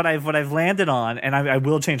 and what I've landed on, and I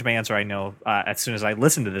will change my answer. I know as soon as I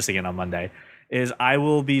listen to this again on Monday, is I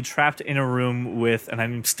will be trapped in a room with, and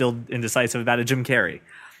I'm still indecisive about it, Jim Carrey,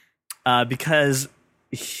 because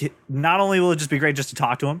not only will it just be great just to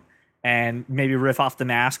talk to him and maybe riff off The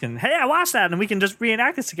Mask and hey, I watched that, and we can just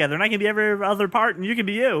reenact this together, and I can be every other part, and you can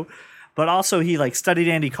be you. But also, he like studied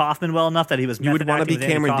Andy Kaufman well enough that he was. You would method want to acting be with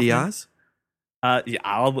Andy Cameron Kaufman. Diaz?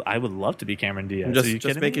 Yeah, I would love to be Cameron Diaz. I'm just Are you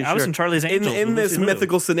kidding making me? sure. I was in Charlie's Angels. In with this Lucy Liu.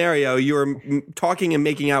 mythical scenario, you were talking and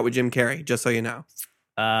making out with Jim Carrey. Just so you know.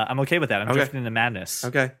 I'm okay with that. I'm Okay. drifting into madness,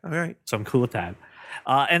 Okay. All right. so I'm cool with that.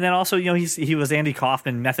 And then also, he was Andy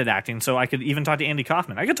Kaufman method acting, so I could even talk to Andy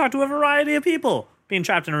Kaufman. I could talk to a variety of people being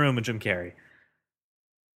trapped in a room with Jim Carrey.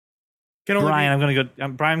 Can only Brian, be-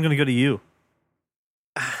 I'm going to go to you.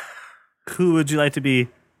 Who would you like to be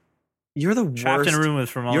You're the trapped worst. in a room with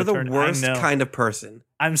from all You're the eternity? worst I know. kind of person.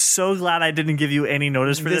 I'm so glad I didn't give you any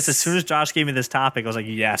notice for this. This- As soon as Josh gave me this topic, I was like,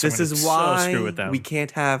 yes, This I'm is so why screw with them. we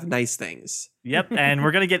can't have nice things. Yep, and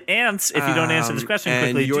we're going to get ants if you don't answer this question and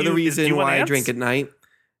quickly. you're Do the you- reason do you want why I ants? drink at night,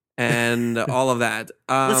 and all of that.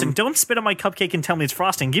 Listen, don't spit on my cupcake and tell me it's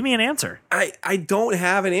frosting. Give me an answer. I don't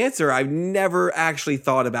have an answer. I've never actually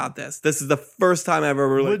thought about this. This is the first time I've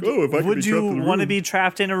ever like, Would you want to be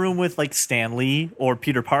trapped in a room with like Stan Lee or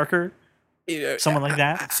Peter Parker, someone like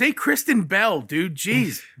that? Say Kristen Bell, dude.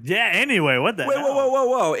 Jeez. Yeah. Anyway, what the Wait, hell?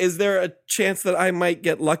 whoa! Is there a chance that I might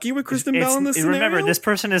get lucky with Kristen Bell in this scenario? Remember, this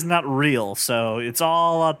person is not real, so it's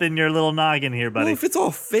all up in your little noggin here, buddy. Well, if it's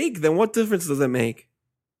all fake, then what difference does it make?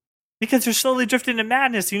 Because you're slowly drifting to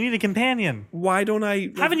madness. You need a companion. Why don't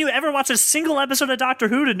I? Haven't you ever watched a single episode of Doctor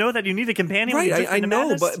Who to know that you need a companion? when you Right, drift I into know,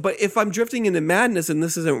 madness? but if I'm drifting into madness and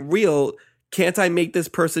this isn't real, can't I make this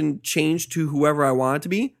person change to whoever I want it to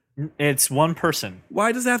be? It's one person.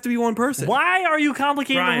 Why does it have to be one person? Why are you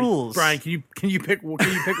complicating Brian, the rules? Brian, can you pick one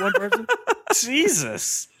person?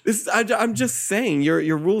 Jesus. I'm just saying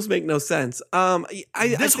your rules make no sense.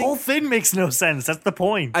 This whole thing makes no sense. That's the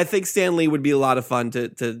point. I think Stan Lee would be a lot of fun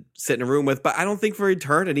to sit in a room with, but I don't think for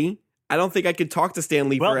eternity. I don't think I could talk to Stan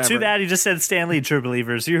Lee Well, forever. too bad you just said Stan Lee, true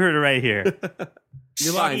believers. You heard it right here.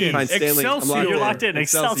 You're locked in. Fine, Stan Lee. I'm Excelsior. You're locked in.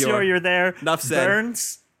 Excelsior, you're there. Enough said.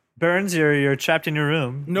 Burns, you're trapped in your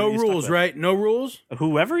room. No Who you stuck rules, with? right? No rules,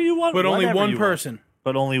 Whoever you want, but only whatever one you want. person.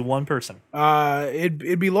 But only one person.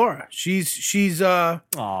 It'd be Laura. She's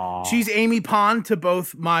Aww. Amy Pond to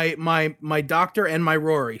both my doctor and my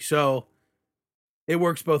Rory. So it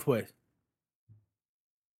works both ways.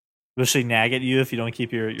 Will she nag at you if you don't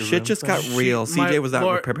keep your Shit room just clean? got real. my- CJ was not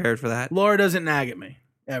Laura- prepared for that. Laura doesn't nag at me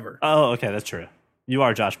ever. Oh, okay, that's true. You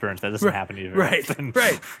are Josh Burns. That doesn't happen to you. very Right, often.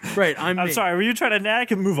 right. I'm I'm me. sorry. Were you trying to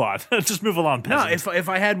nag? Move on. Just move along. No, Peasant. if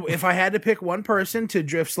I had to pick one person to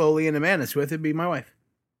drift slowly into madness with, it'd be my wife.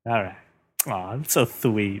 All right. Aw, that's so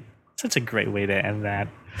sweet. Such a great way to end that.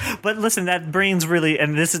 But listen, that brain's really,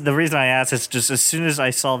 and this is the reason I asked. It's just as soon as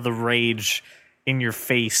I saw the rage in your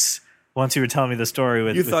face once you were telling me the story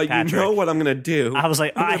with, You with thought Patrick, you know what I'm gonna do. I was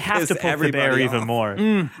like, I'm I gonna have piss to poke the bear everybody even off. more.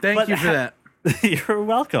 Thank But you for that. You're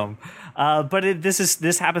welcome. But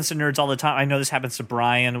this happens to nerds all the time. I know this happens to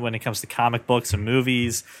Brian when it comes to comic books and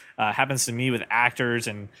movies. Happens to me with actors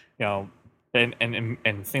and and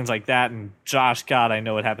things like that. And Josh, God, I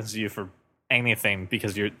know it happens to you for anything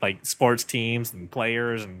because you're like sports teams and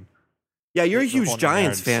players and Yeah, you're a the huge whole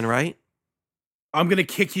Giants nerds. fan, right? I'm gonna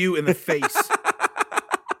kick you in the face.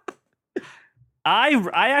 I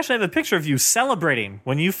actually have a picture of you celebrating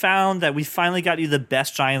when you found that we finally got you the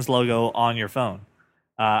best Giants logo on your phone.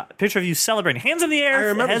 Picture of you celebrating, hands in the air. I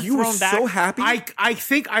remember head you were thrown back. so happy. I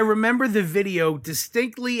think I remember the video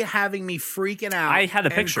distinctly having me freaking out. I had a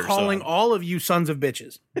and picture, calling so- all of you sons of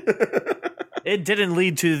bitches. It didn't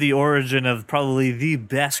lead to the origin of probably the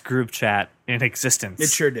best group chat in existence. It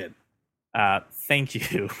sure did. Thank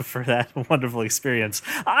you for that wonderful experience.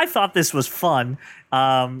 I thought this was fun.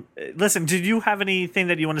 Listen, did you have anything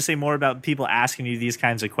that you want to say more about people asking you these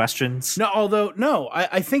kinds of questions? No,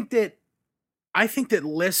 I think that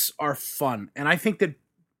lists are fun, and I think that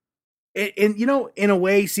in a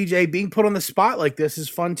way, CJ, being put on the spot like this is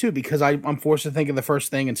fun too, because I'm forced to think of the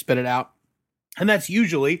first thing and spit it out, and that's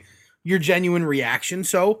usually your genuine reaction.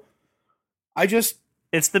 So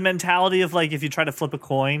It's the mentality of like if you try to flip a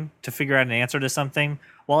coin to figure out an answer to something,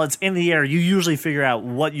 while it's in the air, you usually figure out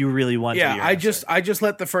what you really want. to be your I answer. just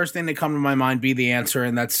let the first thing that come to my mind be the answer,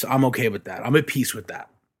 and I'm okay with that. I'm at peace with that.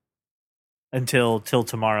 until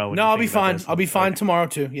tomorrow. when No, you I'll be think about fine. this. I'll be fine Okay. tomorrow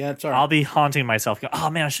too. Yeah, it's all right. I'll be haunting myself. Go, oh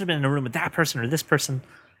man, I should have been in a room with that person or this person.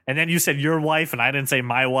 And then you said your wife, and I didn't say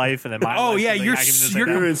my wife, and then my. Oh wife, yeah, and then you're I can just say you're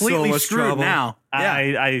that. in so completely much screwed trouble. now.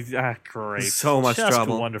 Yeah. Great. So much Just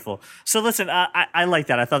trouble. Wonderful. So listen, I like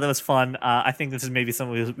that. I thought that was fun. I think this is maybe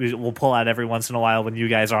something we'll pull out every once in a while when you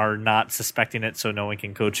guys are not suspecting it, so no one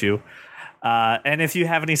can coach you. And if you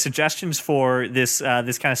have any suggestions for this kind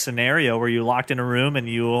of scenario where you're locked in a room and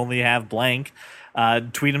you only have blank,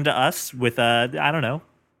 tweet them to us with I don't know.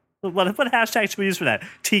 What hashtag should we use for that?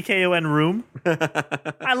 TKON room.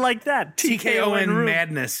 I like that. TKON room.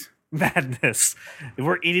 madness. Madness.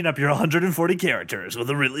 We're eating up your 140 characters with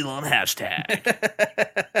a really long hashtag.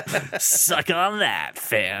 Suck on that,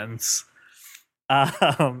 fans.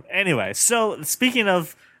 Anyway, so speaking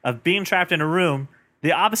of being trapped in a room,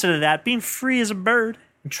 the opposite of that, being free as a bird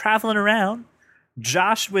and traveling around.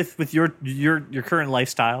 Josh, with your current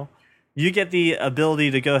lifestyle, you get the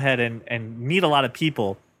ability to go ahead and meet a lot of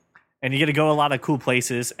people, and you get to go a lot of cool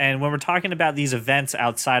places. And when we're talking about these events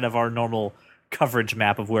outside of our normal coverage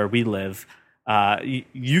map of where we live,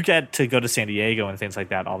 you get to go to San Diego and things like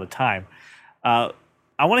that all the time.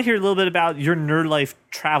 I want to hear a little bit about your nerd life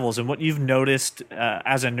travels and what you've noticed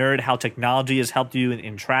as a nerd, how technology has helped you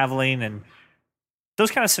in traveling and those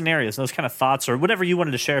kind of scenarios, those kind of thoughts, or whatever you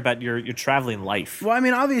wanted to share about your traveling life. Well, I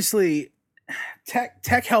mean, obviously,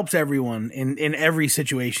 tech helps everyone in every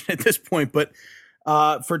situation at this point. But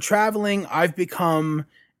for traveling, I've become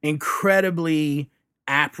incredibly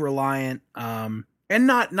app reliant, and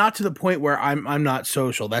not to the point where I'm not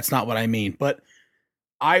social. That's not what I mean. But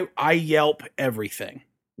I Yelp everything,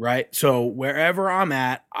 right? So wherever I'm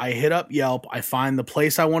at, I hit up Yelp. I find the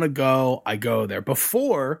place I want to go. I go there.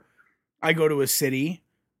 Before I go to a city,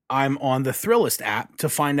 I'm on the Thrillist app to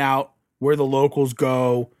find out where the locals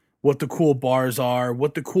go, what the cool bars are,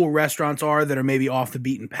 what the cool restaurants are that are maybe off the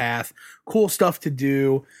beaten path, cool stuff to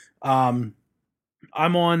do. I'm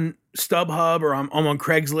on StubHub or I'm on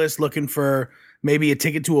Craigslist looking for maybe a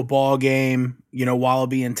ticket to a ball game, while I'll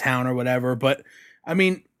be in town or whatever. But I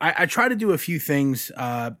mean, I try to do a few things.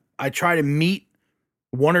 I try to meet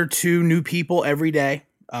one or two new people every day.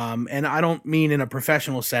 And I don't mean in a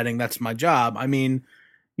professional setting. That's my job. I mean,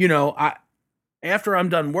 after I'm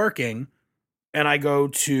done working and I go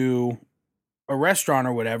to a restaurant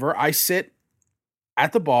or whatever, I sit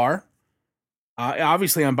at the bar.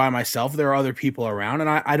 Obviously I'm by myself. There are other people around, and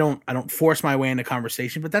I don't force my way into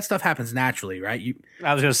conversation, but that stuff happens naturally, right?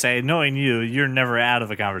 I was going to say, knowing you're never out of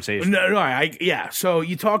a conversation. No, yeah. So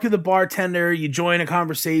you talk to the bartender, you join a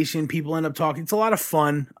conversation, people end up talking. It's a lot of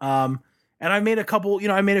fun. And I made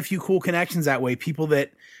a few cool connections that way. People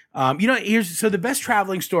that, so the best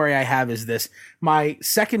traveling story I have is this. My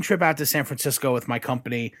second trip out to San Francisco with my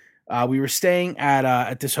company, we were staying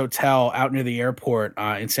at this hotel out near the airport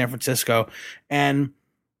in San Francisco, and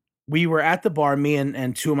we were at the bar, me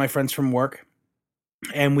and two of my friends from work,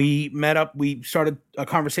 and we met up. We started a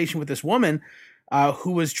conversation with this woman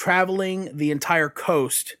who was traveling the entire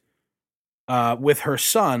coast with her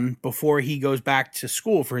son before he goes back to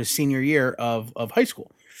school for his senior year of high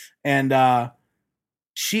school. And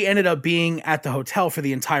she ended up being at the hotel for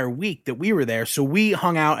the entire week that we were there. So we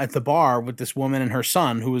hung out at the bar with this woman and her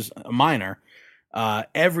son, who was a minor,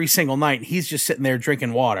 every single night. He's just sitting there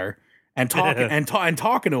drinking water and talking and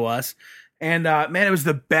talking to us. And man, it was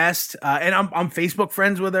the best. And I'm Facebook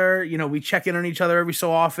friends with her. We check in on each other every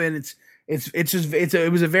so often.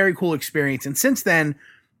 It was a very cool experience. And since then,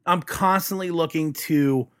 I'm constantly looking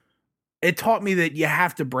to. It taught me that you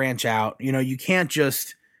have to branch out. You can't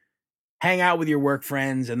just hang out with your work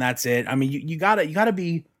friends and that's it. I mean, you gotta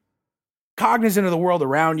be cognizant of the world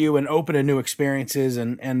around you and open to new experiences.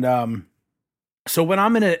 And so when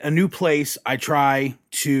I'm in a new place, I try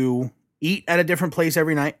to eat at a different place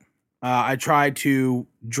every night. I try to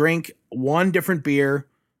drink one different beer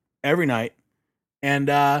every night, and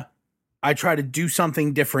I try to do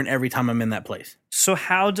something different every time I'm in that place. So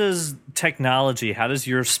how does your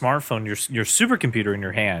smartphone, your supercomputer in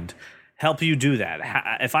your hand, help you do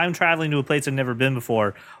that? If I'm traveling to a place I've never been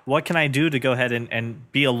before, what can I do to go ahead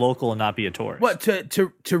and be a local and not be a tourist? What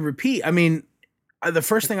to repeat? I mean, the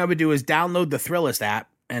first thing I would do is download the Thrillist app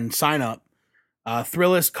and sign up.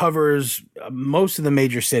 Thrillist covers most of the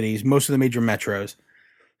major cities, most of the major metros.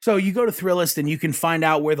 So you go to Thrillist and you can find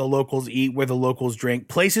out where the locals eat, where the locals drink,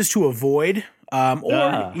 places to avoid,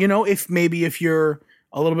 or if you're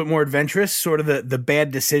a little bit more adventurous, sort of the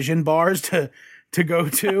bad decision bars to go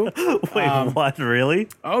to. Wait, what? Really?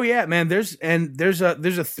 Oh yeah, man. There's a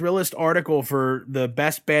Thrillist article for the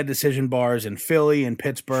best bad decision bars in Philly and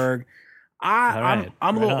Pittsburgh. I'm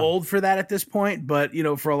a little old for that at this point, but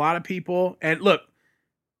for a lot of people, and look,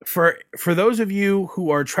 for those of you who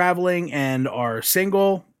are traveling and are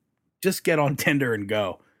single, just get on Tinder and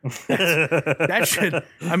go. That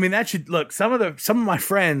should look. Some of my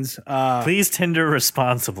friends. Please Tinder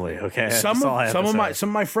responsibly, okay? Some of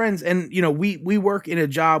my friends, and we work in a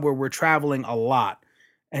job where we're traveling a lot,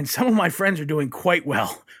 and some of my friends are doing quite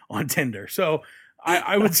well on Tinder. So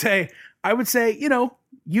I would say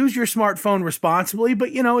use your smartphone responsibly, but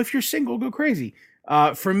if you're single, go crazy.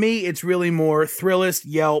 For me, it's really more Thrillist,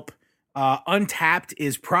 Yelp, Untapped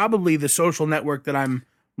is probably the social network that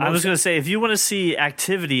I was going to say, if you want to see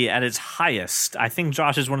activity at its highest, I think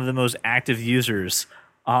Josh is one of the most active users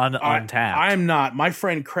on Untapped. I'm not. My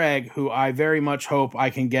friend Craig, who I very much hope I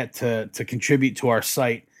can get to contribute to our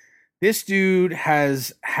site, this dude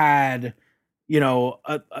has had,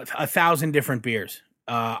 1,000 different beers.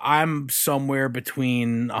 I'm somewhere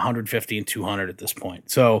between 150 and 200 at this point.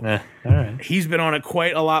 So all right. He's been on it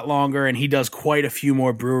quite a lot longer, and he does quite a few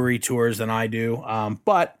more brewery tours than I do.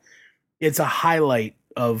 But it's a highlight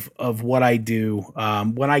of what I do.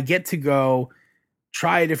 When I get to go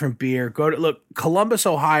try a different beer, Columbus,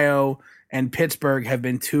 Ohio and Pittsburgh have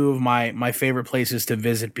been two of my favorite places to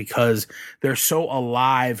visit because they're so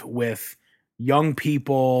alive with young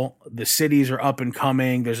people. The cities are up and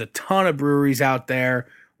coming. There's a ton of breweries out there,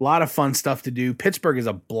 a lot of fun stuff to do. Pittsburgh is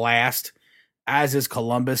a blast, as is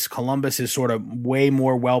Columbus. Columbus is sort of way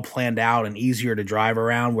more well planned out and easier to drive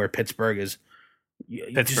around, where Pittsburgh is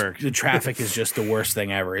the traffic is just the worst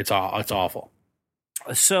thing ever. It's awful.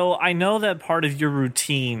 So I know that part of your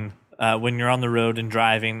routine when you're on the road and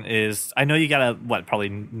driving is, I know you got probably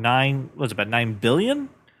 9 billion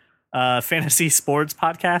fantasy sports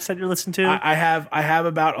podcasts that you're listening to? I have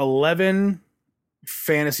about 11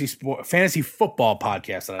 fantasy football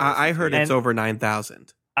podcasts. I heard it's over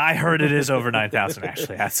 9,000. I heard it is over 9,000.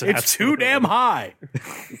 Actually, It's too damn high.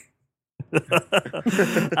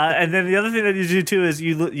 And then the other thing that you do too is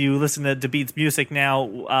you listen to Beats Music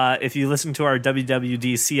now. If you listen to our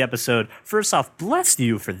WWDC episode, first off, bless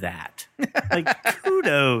you for that. Like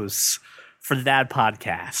kudos for that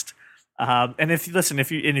podcast. And if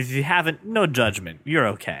you haven't, no judgment. You're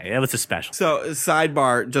okay. It was a special. So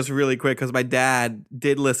sidebar, just really quick, because my dad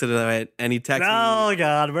did listen to it, and he texted me. Oh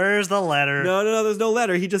God, where's the letter? No, there's no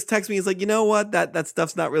letter. He just texted me. He's like, you know what? That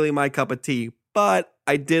stuff's not really my cup of tea. But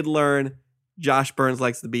I did learn Josh Burns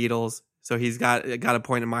likes the Beatles, so he's got a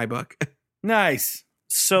point in my book. Nice.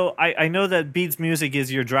 So I know that Beats Music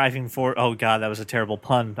is your driving force. Oh God, that was a terrible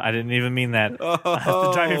pun. I didn't even mean that.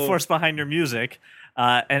 The driving force behind your music.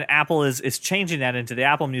 And Apple is changing that into the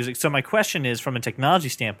Apple Music. So my question is, from a technology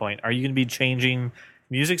standpoint, are you going to be changing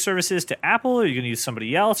music services to Apple? Or are you going to use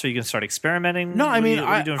somebody else? Or are you going to start experimenting? No, I mean, what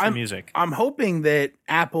are you doing for music? I'm hoping that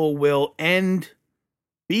Apple will end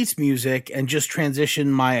Beats Music and just transition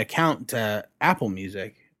my account to Apple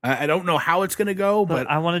Music. I don't know how it's going to go, but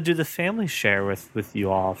I want to do the family share with you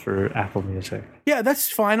all for Apple Music. Yeah, that's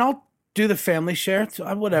fine. I'll do the family share,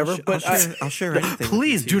 whatever. I'll share anything.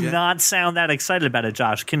 Please do not sound that excited about it,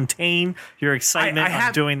 Josh. Contain your excitement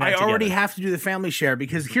on doing that. I already have to do the family share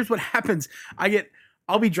because here's what happens.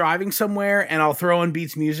 I'll be driving somewhere and I'll throw in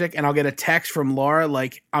Beats Music and I'll get a text from Laura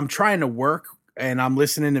like, I'm trying to work and I'm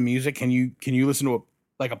listening to music. Can you listen to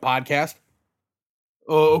a podcast?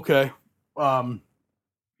 Oh, okay.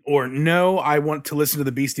 Or no, I want to listen to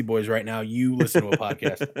the Beastie Boys right now. You listen to a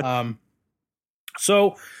podcast.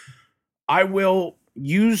 So I will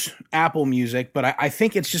use Apple Music, but I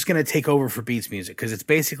think it's just going to take over for Beats Music because it's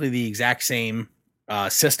basically the exact same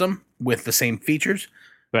system with the same features,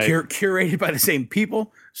 right. Curated by the same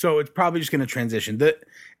people. So it's probably just going to transition.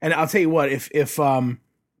 And I'll tell you what, if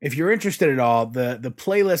you're interested at all, the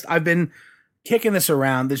playlist I've been kicking this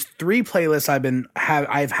around. There's 3 playlists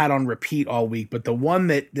I've had on repeat all week, but the one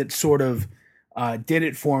that sort of did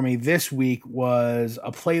it for me this week was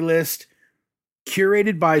a playlist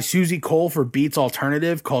curated by Susie Cole for Beats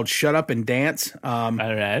Alternative called Shut Up and Dance. All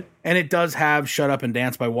right. And it does have Shut Up and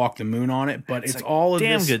Dance by Walk the Moon on it, but it's all of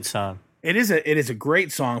damn this. Good song. It is a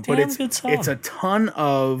great song, damn but it's good song. It's a ton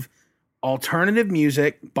of alternative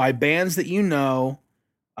music by bands that you know,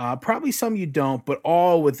 probably some you don't, but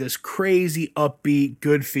all with this crazy upbeat,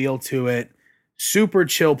 good feel to it. Super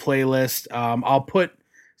chill playlist.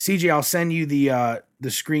 I'll send you the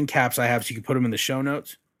screen caps I have so you can put them in the show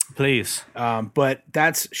notes. Please. But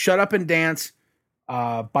that's Shut Up and Dance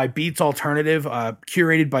by Beats Alternative,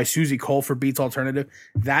 curated by Susie Cole for Beats Alternative.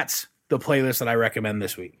 That's the playlist that I recommend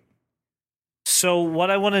this week. So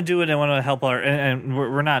what I want to do, and I want to help and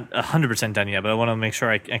we're not 100% done yet, but I want to make sure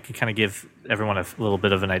I can kind of give everyone a little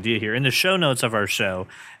bit of an idea here. In the show notes of our show,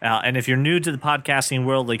 and if you're new to the podcasting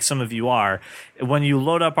world, like some of you are, when you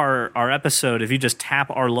load up our episode, if you just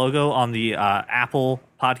tap our logo on the Apple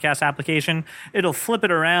podcast application, it'll flip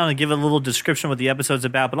it around and give a little description what the episode's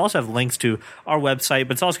about, but also have links to our website,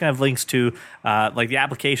 but it's also going to have links to like the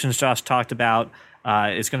applications Josh talked about.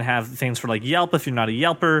 It's going to have things for like Yelp if you're not a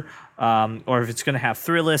Yelper, or if it's going to have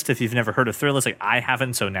Thrillist if you've never heard of Thrillist, like I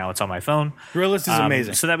haven't, so now it's on my phone. Thrillist is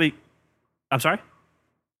amazing. So I'm sorry?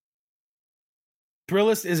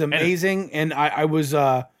 Thrillist is amazing, and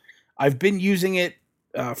I've been using it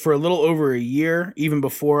for a little over a year, even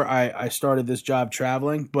before I started this job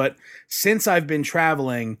traveling. But since I've been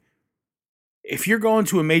traveling, if you're going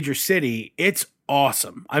to a major city, it's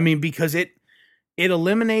awesome. I mean, because it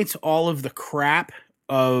eliminates all of the crap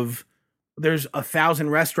of there's 1,000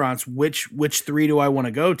 restaurants. Which 3 do I want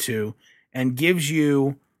to go to? And gives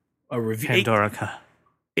you a review. Pandorica.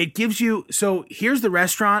 It gives you, so here's the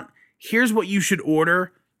restaurant. Here's what you should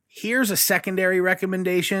order. Here's a secondary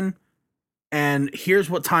recommendation. And here's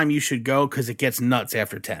what time you should go because it gets nuts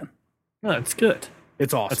after 10. No, it's good.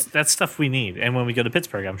 It's awesome. That's stuff we need. And when we go to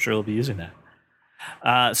Pittsburgh, I'm sure we'll be using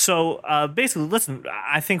that. So basically, listen,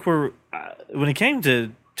 I think when it came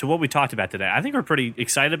to what we talked about today, I think we're pretty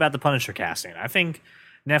excited about the Punisher casting. I think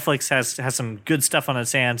Netflix has some good stuff on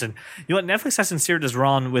its hands. And you know what? Netflix hasn't steered us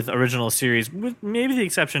wrong with original series, with maybe the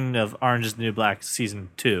exception of Orange is the New Black Season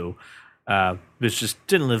 2, which just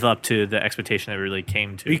didn't live up to the expectation that it really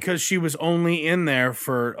came to. Because she was only in there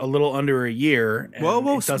for a little under a year.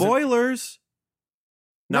 Whoa, spoilers.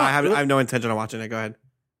 No, I have no intention of watching it. Go ahead.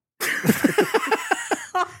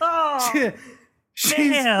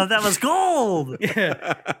 Damn, that was gold.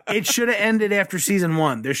 Yeah. It should have ended after season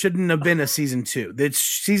 1. There shouldn't have been a season 2.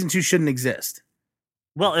 Season 2 shouldn't exist.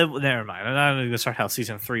 Well, never mind. I'm not going to start how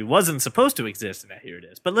season 3 wasn't supposed to exist, and here it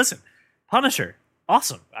is. But listen, Punisher,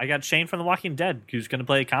 awesome. I got Shane from The Walking Dead, who's going to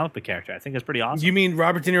play a comic book character. I think that's pretty awesome. You mean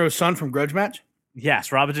Robert De Niro's son from Grudge Match?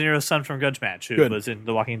 Yes, Robert De Niro's son from Grudge Match, who was in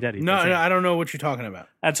The Walking Dead. No, I don't know what you're talking about.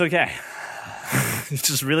 That's okay. It's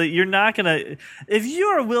just really, you're not going to, if you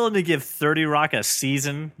are willing to give 30 Rock a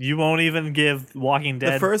season, you won't even give Walking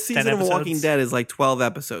Dead The first 10 season of episodes? Walking Dead is like 12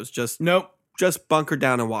 episodes. Just Nope. bunker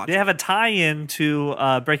down and watch. They have a tie-in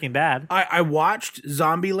to Breaking Bad. I watched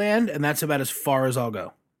Zombieland, and that's about as far as I'll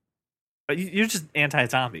go. But you're just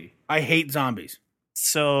anti-zombie. I hate zombies.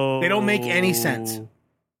 So They don't make any sense.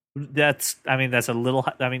 That's a little,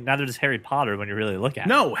 neither does Harry Potter when you really look at it.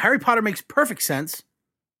 No, Harry Potter makes perfect sense.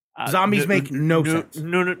 Zombies make no sense.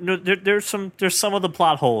 No. There's some of the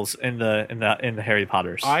plot holes in the Harry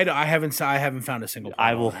Potters. I haven't found a single.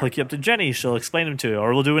 I will hook you up to Jenny. She'll explain them to you,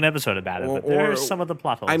 or we'll do an episode about it. But there's some of the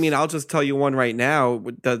plot holes. I mean, I'll just tell you one right now.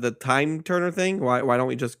 The time turner thing. Why don't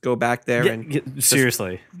we just go back there and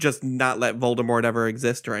seriously, just not let Voldemort ever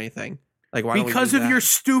exist or anything? Like, why? Because of your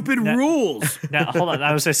stupid rules. Now, hold on.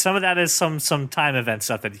 I would say some of that is some time event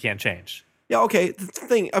stuff that you can't change. Yeah, okay. The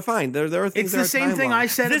thing, fine. There are things. It's the same thing I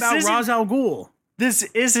said about Ra's al Ghul. This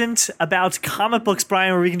isn't about comic books,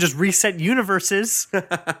 Brian, where we can just reset universes.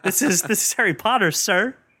 This is Harry Potter,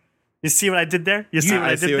 sir. You see what I did there? I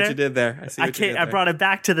see what you did there. I brought it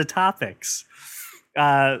back to the topics.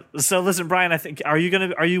 So listen, Brian, I think are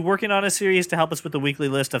you working on a series to help us with the weekly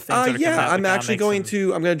list of things that are coming out? I'm actually going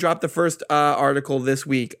to drop the first article this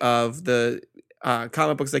week of the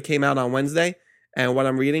comic books that came out on Wednesday and what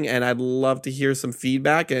I'm reading, and I'd love to hear some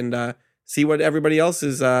feedback and see what everybody else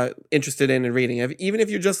is interested in and reading. Even if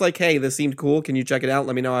you're just like, hey, this seemed cool, can you check it out?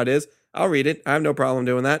 Let me know how it is. I'll read it. I have no problem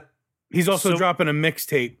doing that. He's also dropping a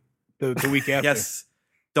mixtape the week after. Yes.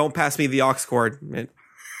 Don't pass me the aux cord.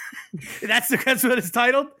 That's what it's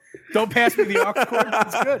titled? Don't pass me the aux cord?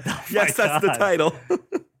 That's good. Yes, that's the title.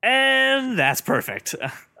 And that's perfect.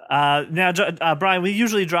 Now, Brian, we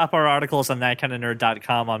usually drop our articles on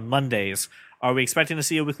thatkindofnerd.com on Mondays. Are we expecting to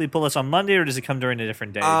see a weekly pull list on Monday, or does it come during a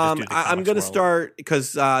different day? I'm going to start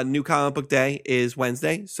because New Comic Book Day is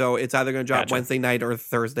Wednesday, so it's either going to drop Wednesday night or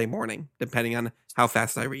Thursday morning, depending on how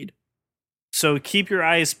fast I read. So keep your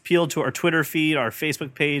eyes peeled to our Twitter feed, our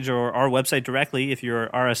Facebook page, or our website directly if you're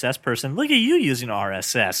an RSS person. Look at you using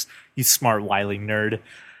RSS, you smart, wily nerd.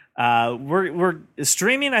 We're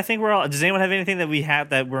streaming. I think does anyone have anything that we have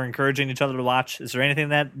that we're encouraging each other to watch? Is there anything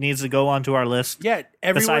that needs to go onto our list? Yeah,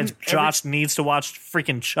 besides Josh needs to watch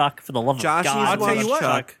freaking Chuck, for the love of God. I'll tell you what,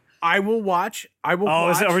 Chuck. I will watch.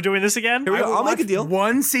 Are we doing this again? I'll make a deal.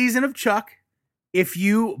 One season of Chuck if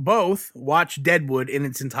you both watch Deadwood in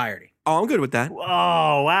its entirety. Oh, I'm good with that. Oh,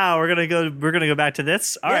 wow. We're gonna go back to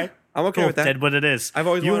this. All right. I'm okay with that. Deadwood it is. I've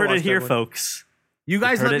always you heard it here, Deadwood. folks. You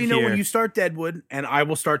guys let me know when you start Deadwood, and I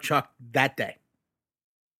will start Chuck that day.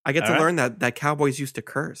 I get to learn that cowboys used to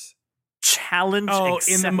curse. Challenge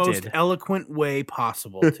accepted. In the most eloquent way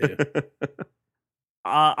possible, too.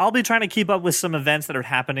 I'll be trying to keep up with some events that are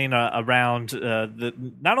happening around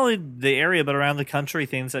not only the area, but around the country.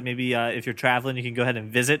 Things that maybe if you're traveling, you can go ahead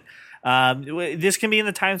and visit. This can be in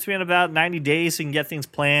the time span of about 90 days. So you can get things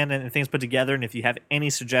planned and things put together. And if you have any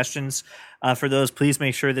suggestions for those, please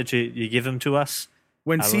make sure that you give them to us.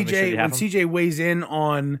 When CJ weighs in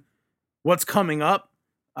on what's coming up,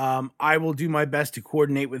 I will do my best to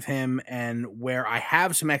coordinate with him, and where I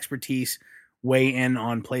have some expertise, weigh in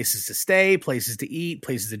on places to stay, places to eat,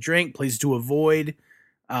 places to drink, places to avoid,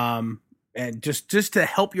 and just to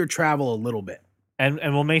help your travel a little bit.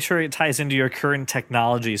 And we'll make sure it ties into your current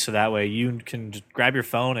technology, so that way you can just grab your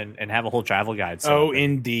phone and have a whole travel guide. So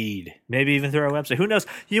indeed. Maybe even through our website. Who knows?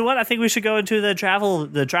 You know what? I think we should go into the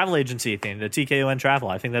travel agency thing, the TKON Travel.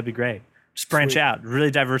 I think that'd be great. Just branch out,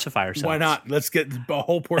 really diversify ourselves. Why not? Let's get a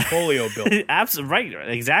whole portfolio built. Absolutely right,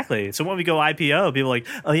 exactly. So when we go IPO, people are like,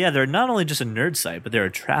 oh yeah, they're not only just a nerd site, but they're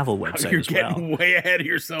a travel website as well. You're getting way ahead of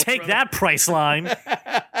yourself. Take that price line.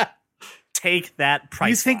 Take that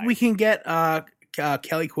price line. You think we can get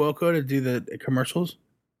Kelly Cuoco to do the commercials?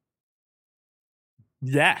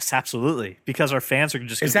 Yes, absolutely. Because our fans are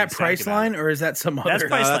just. Is that Priceline or is that some other? That's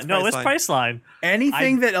Priceline. No, it's Priceline.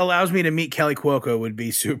 Anything that allows me to meet Kelly Cuoco would be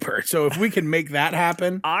super. So if we can make that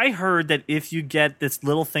happen, I heard that if you get this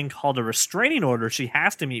little thing called a restraining order, she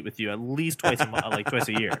has to meet with you at least twice a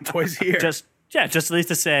year. Twice a year. Just at least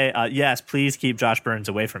to say, yes, please keep Josh Burns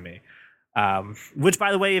away from me. Which,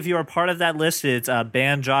 by the way, if you are part of that list, it's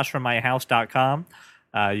banjoshfrommyhouse.com.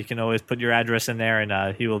 You can always put your address in there,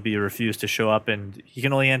 and he will be refused to show up, and he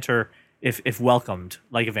can only enter if welcomed,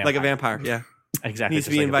 like a vampire. Like a vampire, yeah. Exactly. Needs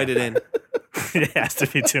to be invited in. It has to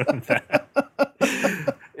be doing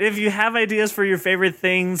that. if you have ideas for your favorite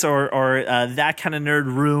things or that kind of nerd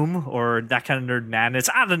room or that kind of nerd madness,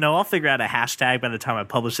 I don't know. I'll figure out a hashtag by the time I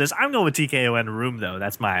publish this. I'm going with TKON room, though.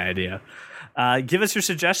 That's my idea. Give us your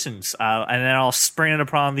suggestions, and then I'll spring it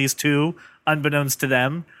upon these two, unbeknownst to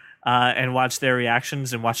them, and watch their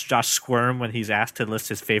reactions and watch Josh squirm when he's asked to list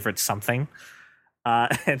his favorite something.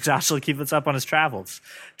 And Josh will keep us up on his travels.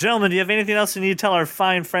 Gentlemen, do you have anything else you need to tell our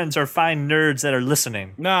fine friends or fine nerds that are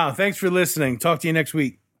listening? No, thanks for listening. Talk to you next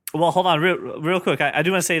week. Well, hold on real quick. I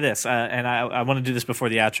do want to say this, and I want to do this before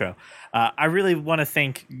the outro. I really want to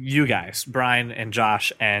thank you guys, Brian and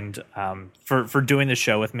Josh, and for doing the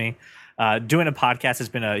show with me. Doing a podcast has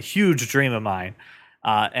been a huge dream of mine.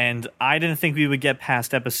 And I didn't think we would get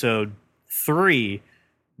past episode 3.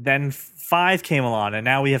 Then 5 came along, and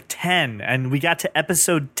now we have 10, and we got to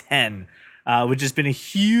episode 10, which has been a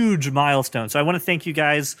huge milestone. So I want to thank you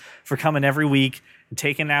guys for coming every week and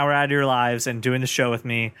taking an hour out of your lives and doing the show with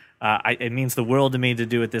me. It means the world to me to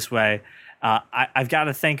do it this way. I've got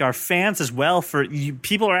to thank our fans as well for you.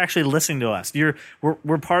 People are actually listening to us.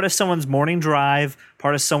 We're part of someone's morning drive,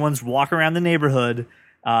 part of someone's walk around the neighborhood,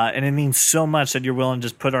 and it means so much that you're willing to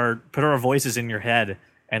just put our voices in your head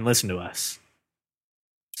and listen to us.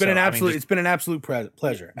 It's been an absolute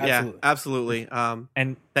pleasure. Absolutely. Yeah, absolutely.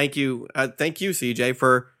 And thank you, CJ,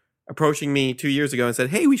 for approaching me 2 years ago and said,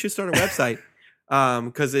 "Hey, we should start a website."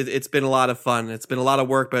 Because it's been a lot of fun. It's been a lot of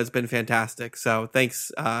work, but it's been fantastic. So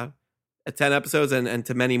thanks. 10 episodes and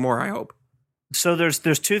to many more, I hope. So there's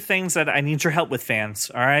 2 things that I need your help with, fans.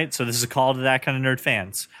 All right. So this is a call to that kind of nerd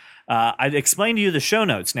fans. I'd explain to you the show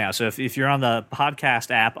notes now. So if you're on the podcast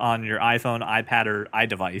app on your iPhone, iPad, or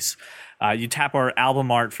iDevice, you tap our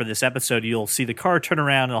album art for this episode, you'll see the card turn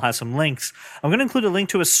around. It'll have some links. I'm going to include a link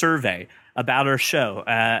to a survey about our show.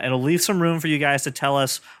 It'll leave some room for you guys to tell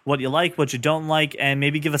us what you like, what you don't like, and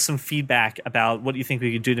maybe give us some feedback about what you think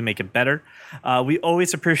we could do to make it better. We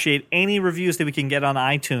always appreciate any reviews that we can get on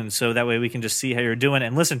iTunes, so that way we can just see how you're doing.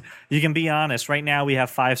 And listen, you can be honest. Right now we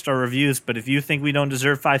have 5-star reviews, but if you think we don't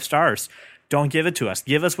deserve 5 stars, don't give it to us.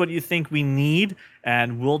 Give us what you think we need,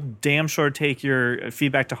 and we'll damn sure take your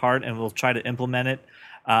feedback to heart, and we'll try to implement it.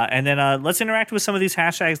 And then let's interact with some of these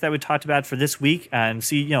hashtags that we talked about for this week and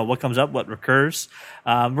see, what comes up, what recurs.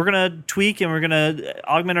 We're going to tweak and we're going to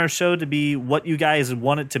augment our show to be what you guys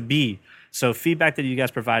want it to be. So feedback that you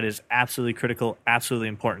guys provide is absolutely critical, absolutely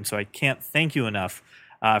important. So I can't thank you enough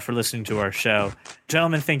for listening to our show.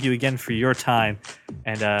 Gentlemen, thank you again for your time,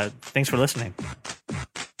 and thanks for listening.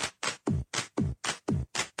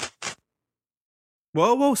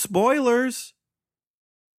 Whoa, spoilers.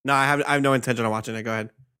 No, I have no intention of watching it. Go ahead.